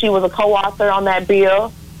Johnson, she was a co-author on that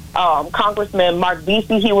bill. Congressman Mark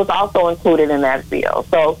Vesey, he was also included in that bill.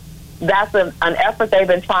 So that's an effort they've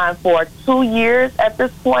been trying for 2 years at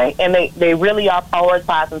this point, and they really are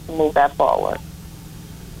prioritizing to move that forward.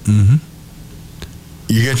 Mm-hmm.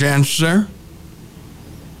 You get your answer, sir?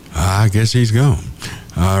 I guess he's gone.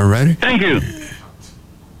 All righty. Thank you.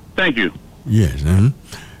 Thank you. Yes.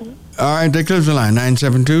 All right, that closes the line,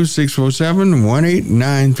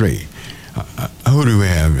 972-647-1893. Who do we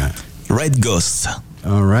have now? Red Ghost.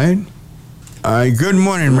 All right. Good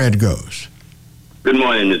morning, Red Ghost. Good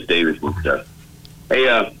morning, Miss Davis and stuff. Hey,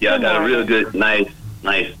 y'all got a real good, nice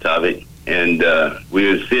topic, and we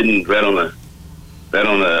were sitting right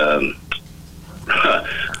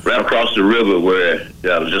across the river where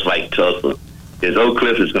just like Tulsa. This Oak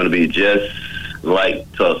Cliff is going to be just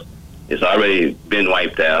like Tulsa. It's already been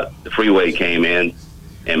wiped out. The freeway came in,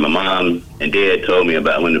 and my mom and dad told me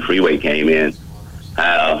about when the freeway came in,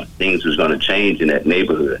 how things was going to change in that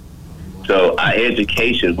neighborhood. So our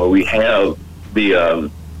education, where we have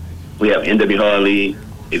N.W. Harley,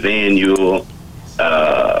 Evan Ewell,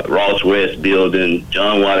 Ross West building,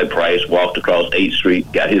 John Wiley Price walked across 8th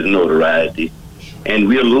Street, got his notoriety, and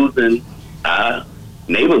we're losing our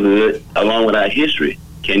neighborhood along with our history.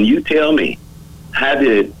 Can you tell me, how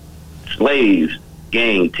did slaves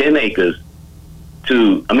gain 10 acres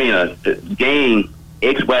gain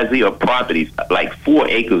XYZ of properties, like 4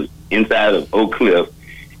 acres inside of Oak Cliff,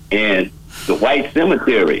 and the white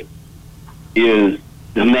cemetery is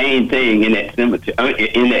the main thing in that cemetery,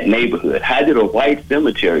 in that neighborhood? How did a white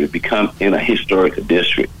cemetery become in a historical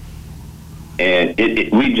district? And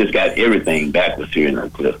we just got everything backwards here in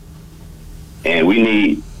Oak Cliff. And we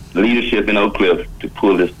need leadership in Oak Cliff to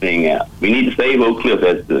pull this thing out. We need to save Oak Cliff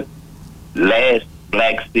as the last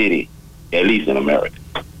black city, at least in America.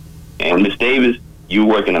 And Miss Davis, you're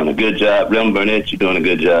working on a good job. Reverend Burnett, you're doing a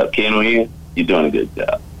good job. KNON, you're doing a good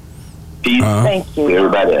job. Peace. Thank you. To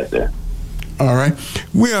everybody out there. All right.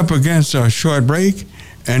 We're up against a short break,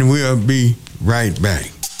 and we'll be right back.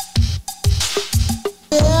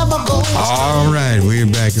 All right. We're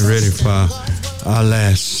back and ready for our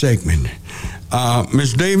last segment.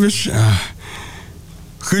 Ms. Davis,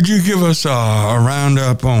 could you give us a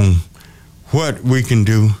roundup on what we can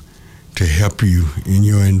do to help you in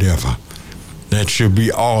your endeavor? That should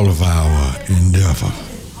be all of our endeavor.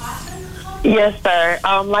 Yes, sir.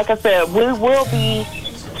 Like I said, we will be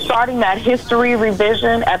starting that history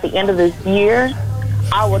revision at the end of this year.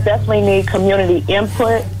 I will definitely need community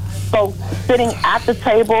input, folks sitting at the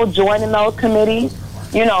table, joining those committees,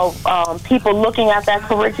 people looking at that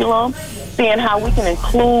curriculum, seeing how we can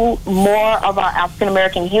include more of our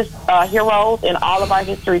African-American heroes in all of our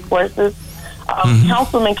history courses.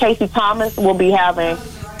 Councilman Casey Thomas will be having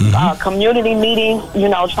community meetings,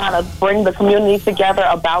 trying to bring the community together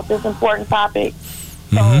about this important topic.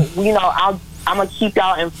 So, I'm going to keep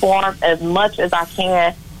y'all informed as much as I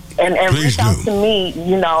can and reach out to me,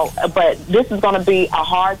 but this is going to be a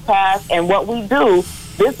hard task. And what we do,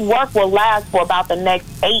 this work will last for about the next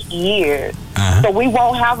 8 years. So we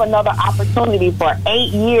won't have another opportunity for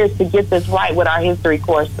 8 years to get this right with our history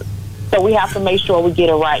courses. So we have to make sure we get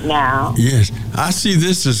it right now. Yes. I see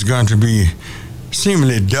this is going to be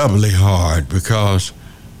seemingly doubly hard because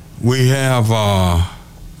we have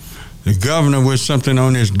the governor with something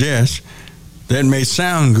on his desk that may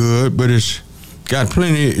sound good, but it's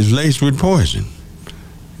laced with poison.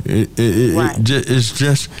 It's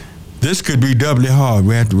just, this could be doubly hard.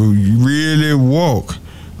 We have to really walk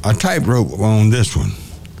a tightrope on this one.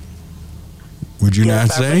 Would you not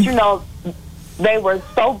say? But they were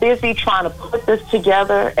so busy trying to put this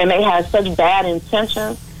together, and they had such bad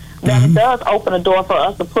intentions that it does open a door for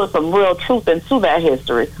us to put some real truth into that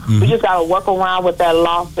history. We just got to work around what that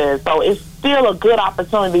law says. So it's still a good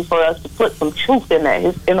opportunity for us to put some truth in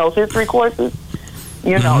those history courses.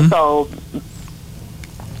 So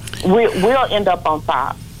we'll end up on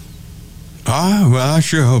top. Well, I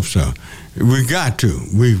sure hope so. We've got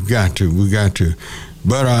to.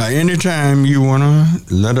 But anytime you want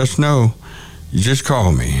to let us know, you just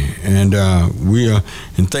call me. And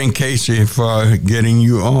and thank Casey for getting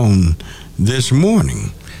you on this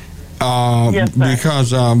morning. Yes,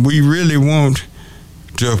 because we really want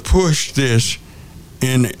to push this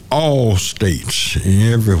in all states,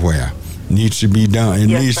 everywhere. It needs to be done. It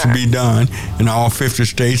needs to be done in all 50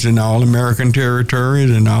 states and all American territories,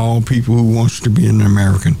 and all people who wants to be an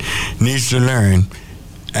American needs to learn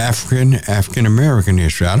African American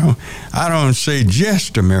history. I don't say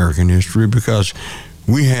just American history, because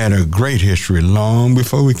we had a great history long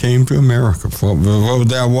before we came to America. Before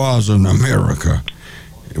there was an America,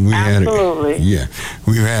 we we've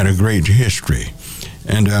had a great history,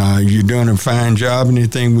 and you're doing a fine job.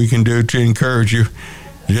 Anything we can do to encourage you,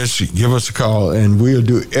 just give us a call, and we'll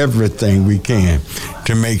do everything we can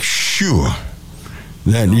to make sure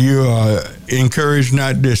that you are encouraged,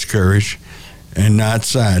 not discouraged, and not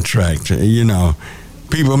sidetracked.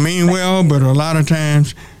 People mean well, but a lot of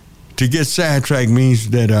times to get sidetracked means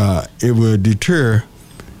that it will deter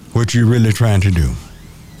what you're really trying to do.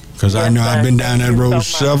 Because I know I've been down that road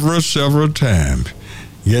several times,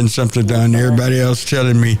 getting something done. Everybody else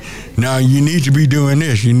telling me, now you need to be doing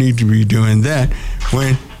this, you need to be doing that,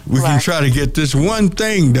 when we can try to get this one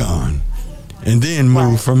thing done and then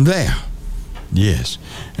move from there. Yes.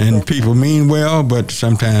 And people mean well, but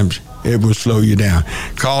sometimes it will slow you down.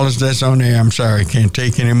 Callers that's on there, I'm sorry, can't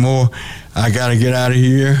take any more. I got to get out of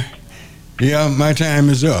here. Yeah, my time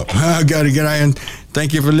is up. I got to get out. And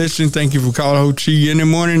thank you for listening. Thank you for calling. Hope to see you in the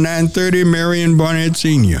morning, 9:30, Marion Barnett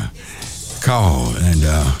Sr. Call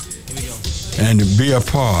and be a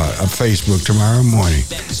part of Facebook tomorrow morning.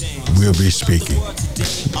 We'll be speaking.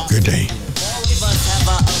 Good day. Have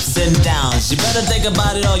our ups and downs. You better think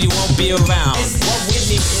about it or you won't be around. What we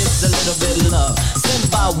need is a little bit of love,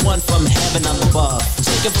 sent by one from heaven up above.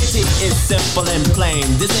 Jacob T is simple and plain.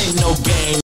 This ain't no game.